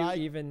 This what do guy...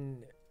 you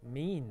even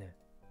mean?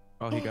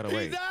 Oh, he got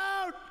away. He's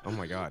out! Oh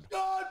my God.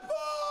 God,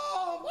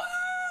 Paul!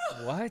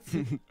 What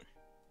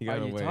He got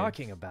are you away.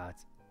 talking about?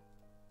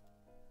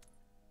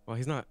 Well,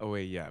 he's not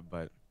away yet,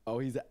 but... Oh,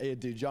 he's... Hey,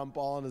 dude, jump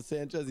ball on the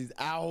Sanchez. He's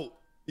out.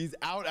 He's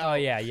out. Oh,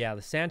 yeah.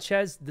 The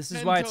Sanchez. This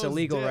is why it's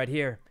illegal right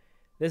here.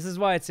 This is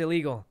why it's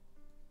illegal.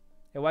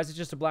 Hey, why is it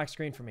just a black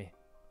screen for me?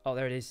 Oh,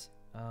 there it is.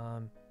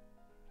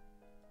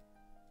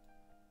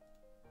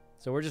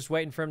 So we're just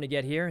waiting for him to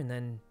get here, and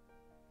then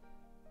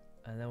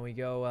we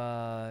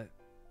go,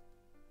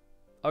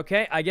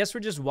 okay, I guess we're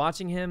just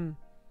watching him.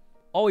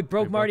 Oh, he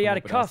broke Marty out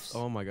of cuffs.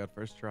 Oh my God,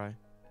 first try.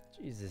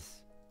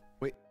 Jesus.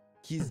 Wait,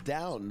 he's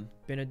down.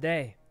 Been a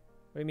day.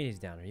 What do you mean he's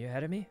down? Are you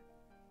ahead of me?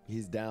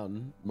 He's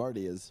down.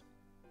 Marty is.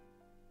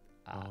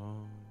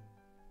 Oh.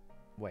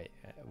 Wait,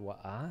 what?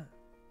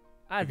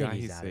 I think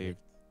he's out saved.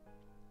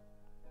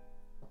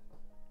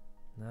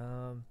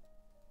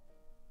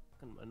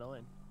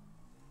 Annoying.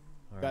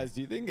 Right. Guys,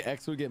 do you think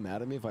X would get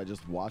mad at me if I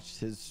just watched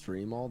his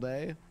stream all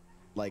day?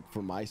 Like,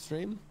 for my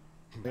stream?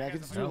 Like, I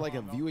could just do like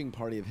a viewing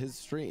party of his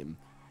stream.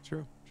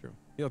 True.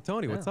 Yo,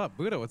 Tony, what's up?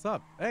 Buddha, what's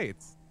up? Hey,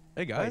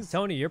 hey guys. Wait,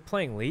 Tony, you're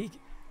playing League?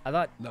 I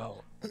thought...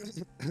 No.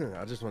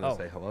 I just want to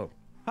say hello.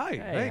 Hi.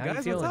 Hey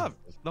guys, what's up?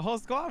 The whole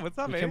squad, what's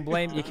up,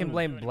 man? You can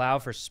blame Blau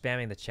for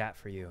spamming the chat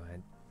for you.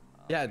 And...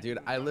 Yeah, dude,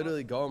 I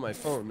literally go on my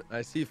phone.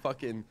 I see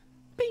fucking...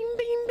 Bing,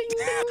 bing, bing,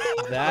 bing,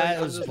 bing.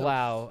 That was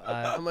Blau.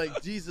 I'm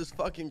like, Jesus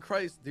fucking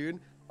Christ, dude.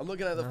 I'm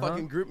looking at the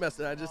fucking group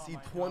message. I just see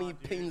 20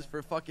 pings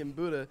for fucking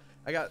Buddha.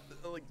 I got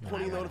like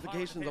 20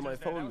 notifications on my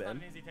phone, man.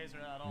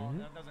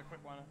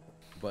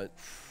 But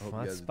I hope you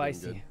guys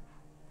are doing good.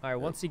 All right,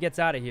 once he gets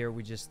out of here,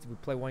 we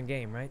play one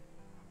game, right?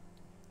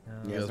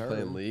 You guys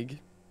playing League?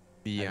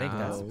 Yeah. I think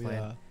that's the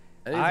plan.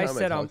 Yeah. I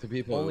said I'm to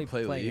people only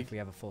play playing League. if we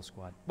have a full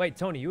squad. Wait,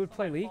 Tony, you would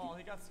play League?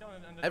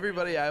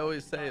 Everybody, I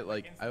always say,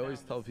 like, I always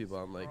tell people,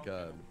 I'm like,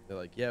 they're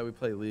like, yeah, we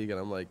play League, and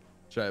I'm like,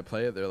 should I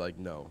play it? They're like,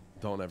 no,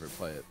 don't ever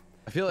play it.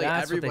 I feel like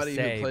everybody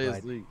who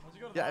plays League.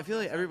 Yeah, I feel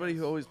like everybody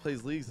who always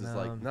plays Leagues is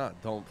like, nah,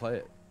 don't play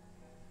it.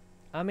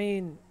 I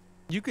mean,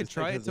 you could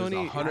try it,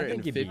 Tony. I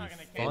think it'd be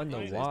fun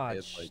to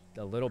watch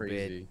a little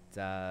bit,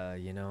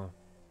 you know.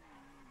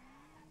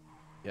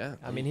 Yeah.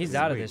 I mean, he's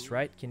out of this,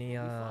 right? Can he?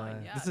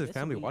 This is a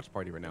family watch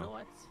party right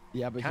now.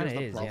 Yeah, but Kinda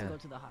here's the problem.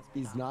 yeah.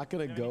 He's not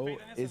gonna go.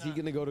 Is he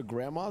gonna go to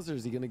grandma's or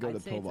is he gonna go to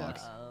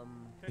Pillbox?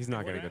 He's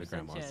not gonna go to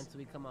grandma's.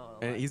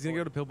 And he's gonna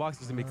go to Pillbox.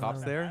 There's gonna be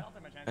cops there,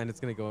 and it's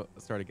gonna go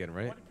start again,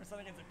 right?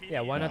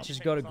 Yeah. Why not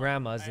just go to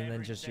grandma's and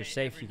then just you're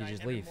safe? You can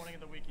just leave.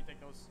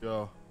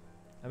 Yo.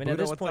 I mean, at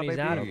this point he's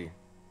out of.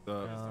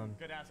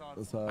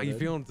 How you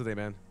feeling today,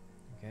 man?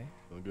 Okay.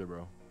 Feeling good,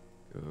 bro.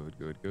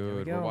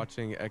 Good. We're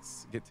watching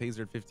X get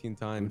tasered 15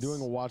 times. We're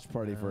doing a watch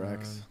party for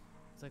X.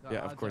 Yeah,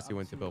 of course he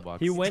went to Pillbox.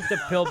 He went to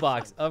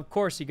Pillbox. Of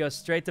course he goes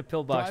straight to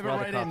Pillbox.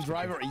 Driver right in,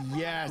 driver.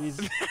 Yes. He's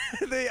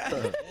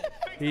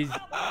he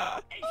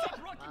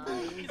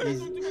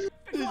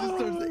just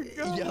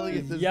starts yelling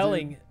at this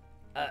yelling. Dude.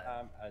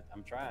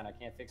 I'm trying. I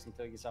can't fix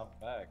until he gets off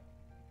the bag.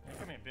 Hey,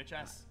 come here, bitch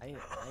ass.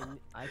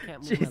 I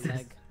can't move my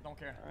leg. Don't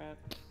care. All right.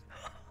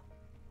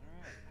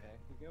 Okay,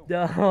 we go.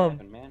 Dumb. What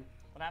happened, man?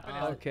 What happened?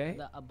 Okay.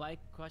 A bike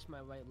crushed my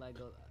right leg.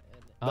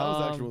 That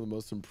was actually one of the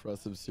most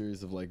impressive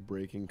series of like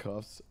breaking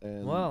cuffs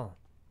and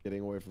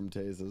getting away from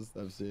tasers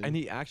I've seen. And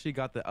he actually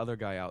got the other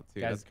guy out too.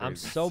 Guys, I'm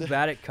so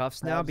bad at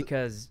cuffs now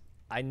because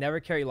I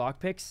never carry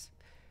lockpicks.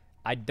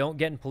 I don't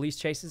get in police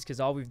chases because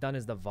all we've done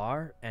is the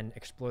VAR and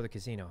explore the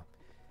casino.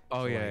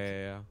 Oh, so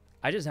yeah.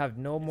 I just have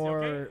no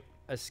more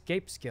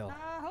escape skill.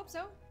 I hope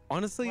so.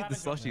 Honestly, the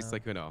slushies,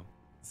 Sykkuno.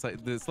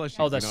 The slushies.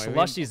 Oh, the you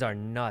know slushies are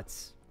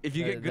nuts. If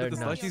you get good at the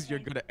nuts. slushies, you're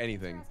good at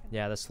anything.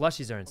 Yeah, the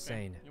slushies are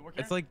insane.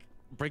 It's like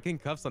breaking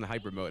cuffs on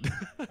hybrid mode.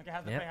 Okay,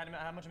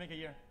 how much you make a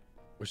year?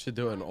 We should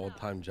do an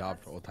old-time job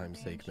for old-time's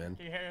sake, man.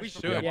 We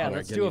should. Yeah,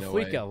 let's do a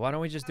Fleeka. Why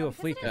don't we just do a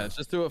Fleeka? Yeah, let's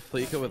just do a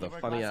Fleeka with a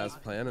funny-ass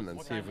plan and then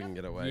see if we can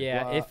get away.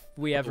 Yeah, if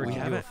we ever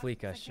can do a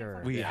Fleeka,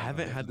 sure. We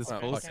haven't had this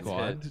whole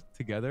squad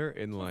together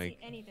in like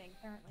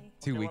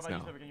 2 weeks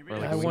now.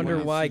 I wonder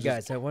why,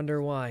 guys. I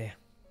wonder why.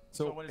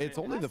 So it's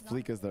only the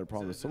Fleekas that are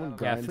problems. Someone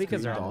grinds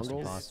Fleekas are dongles.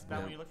 almost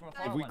impossible.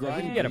 If we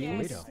grind can get a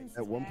these Polito.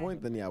 at one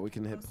point, then yeah, we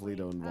can hit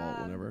Polito and Vault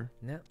whenever.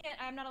 Yeah.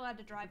 I'm not allowed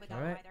to drive without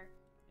Alright. either.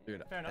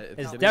 Dude,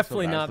 It's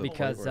definitely not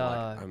because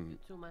I don't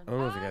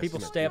know if you guys people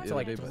seen stay it up the to other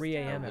like day, but 3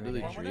 a.m. I every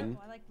literally day. dreamed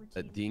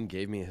that Dean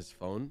gave me his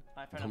phone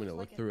and told me to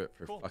look through it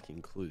for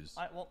fucking clues.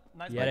 Well,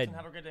 nice Yeah,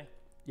 have a good day.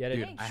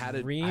 Dude, I had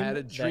a dream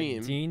that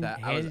Dean that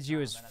handed you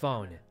his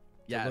phone to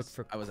Yes, look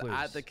for I was clues.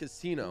 at the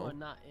casino,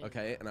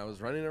 okay, and I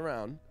was running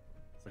around,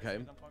 okay.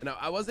 Now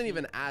I wasn't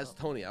even as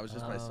Tony, I was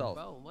just myself.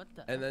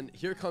 And then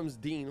here comes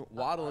Dean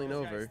waddling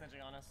over.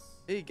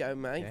 Hey, guy,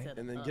 Mike,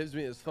 and then gives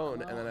me his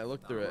phone, and then I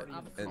look through it,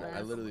 and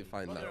I literally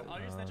find nothing.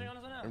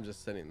 I'm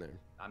just sitting there.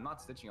 I'm not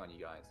snitching on you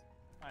guys.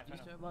 You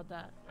sure about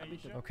that?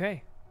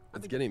 Okay.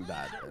 It's getting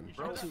bad, man.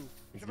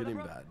 It's getting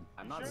bad.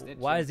 I'm not snitching.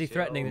 Why is he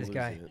threatening this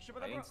guy?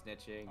 I ain't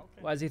snitching.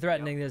 Why is he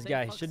threatening this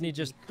guy? Shouldn't he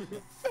just...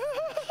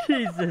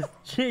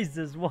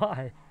 Jesus,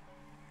 why?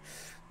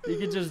 He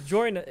could just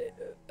join...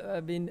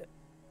 I mean...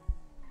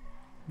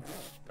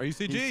 Are you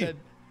CG?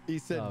 He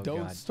said, Oh,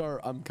 don't God.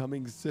 start, I'm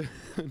coming soon.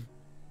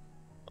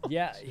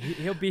 Yeah,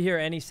 he'll be here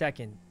any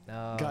second.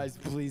 Guys,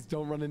 please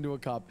don't run into a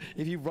cop.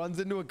 If he runs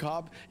into a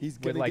cop, he's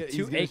With gonna like get,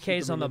 two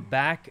AKs on the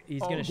back,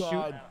 he's gonna shoot,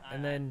 God.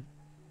 and then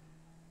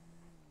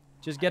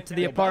just get to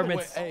the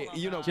apartments. Hey,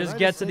 you know, Just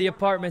get to the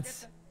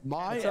apartments.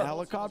 My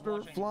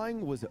helicopter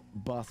flying was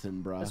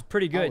bussin', bro. That's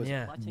pretty good, was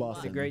yeah. Did a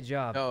bussin'. great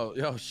job.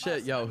 Yo,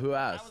 shit, yo, who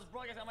asked?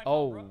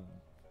 Oh.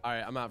 All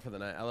right, I'm out for the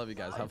night. I love you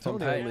guys. Have fun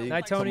Tony. playing League.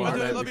 Night, Tony. Tomorrow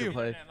I night love we can you.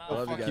 play. I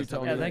love you guys.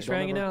 Tony. Yeah, thanks for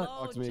hanging out.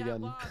 Talk to me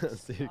again.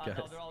 See you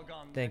guys.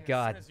 Thank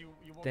God.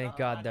 Thank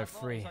God they're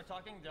free.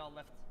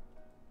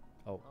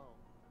 Oh.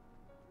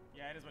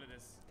 Yeah, it is what it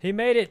is. He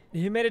made it.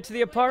 He made it to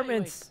the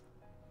apartments.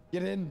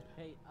 Get in.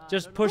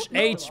 Just push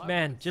H,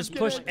 man. Just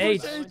push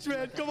H. H,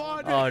 man. Come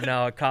on. Oh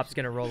no, a cop's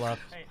gonna roll up.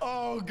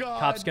 Oh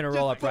God. Cop's gonna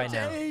roll up right push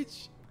now.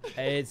 H.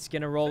 It's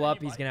gonna roll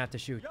up. He's gonna have to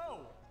shoot.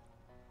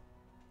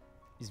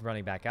 He's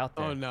running back out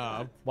there. Oh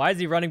no. Why is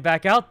he running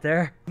back out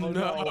there? No.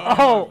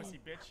 Oh.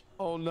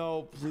 Oh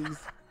no, please.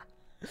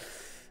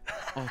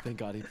 Oh, thank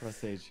God he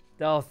pressed H.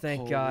 Oh, thank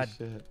Holy God.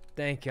 shit.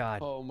 Thank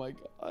God. Oh my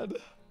God.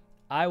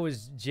 I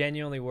was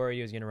genuinely worried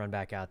he was gonna run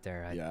back out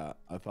there. Yeah,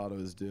 I thought it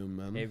was doomed,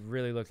 man. It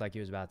really looked like he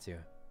was about to.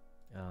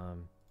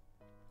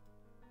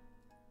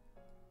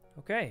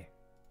 Okay.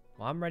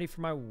 Well, I'm ready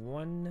for my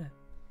one.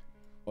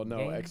 Well, no,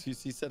 game.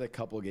 XQC said a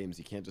couple games.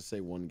 You can't just say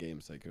one game,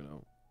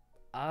 Sykkuno.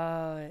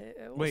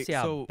 We'll Wait, see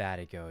how so bad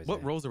it goes.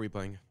 What roles are we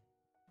playing?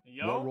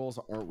 What roles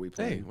aren't we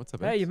playing? Hey, what's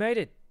up, Hey, you made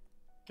it.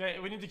 Okay,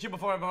 we need to queue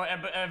before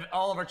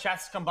all of our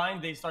chats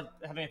combined. They start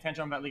having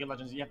attention about League of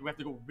Legends. We have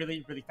to go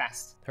really, really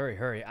fast. Hurry,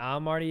 hurry.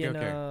 I'm already in.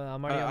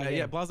 I'm already on the yeah,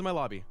 game. Uh, Blah's in my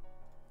lobby.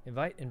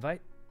 Invite.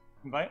 Invite?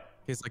 Okay,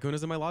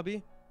 Sykkuno's in my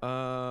lobby.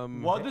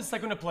 What does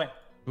Sykkuno play?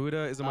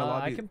 Buddha is in my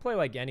lobby. I can play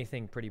like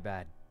anything pretty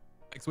bad.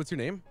 X, what's your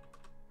name?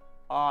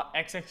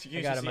 XXQC.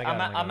 I got him,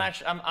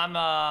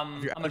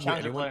 I'm a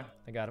challenger player.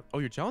 I got him. Oh,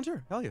 you're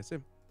challenger? Hell yeah,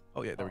 same.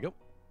 Oh yeah, there we go.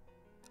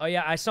 Oh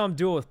yeah, I saw him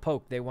duel with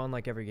Poke. They won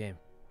like every game.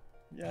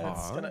 Yeah,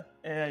 it's kinda,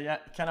 yeah,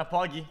 kinda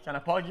poggy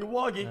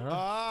woggy.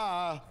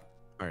 Ah.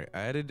 All right,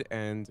 added,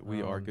 and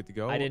we are good to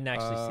go. I didn't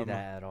actually see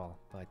that at all,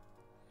 but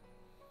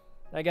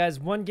That guy's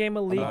one game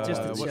of League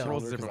just to chill.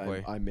 Rules different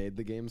way? I made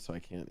the game, so I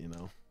can't, you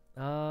know.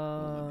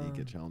 Let me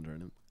get challenger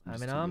in it. I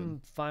mean,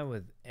 I'm fine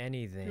with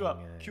anything.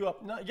 Queue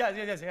up. No, guys.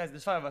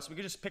 There's 5 of us. We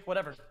could just pick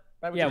whatever.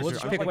 Right? Yeah, we'll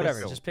just pick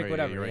whatever. Just pick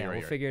whatever. Yeah,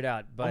 we'll figure it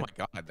out. But oh my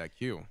god, that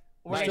queue.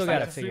 We still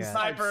gotta figure out.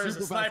 Snipers,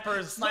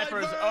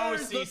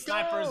 OC,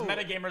 snipers,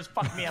 metagamers.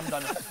 Fuck me, I'm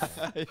done.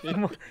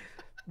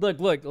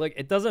 Look.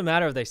 It doesn't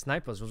matter if they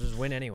snipe us. We'll just win anyway.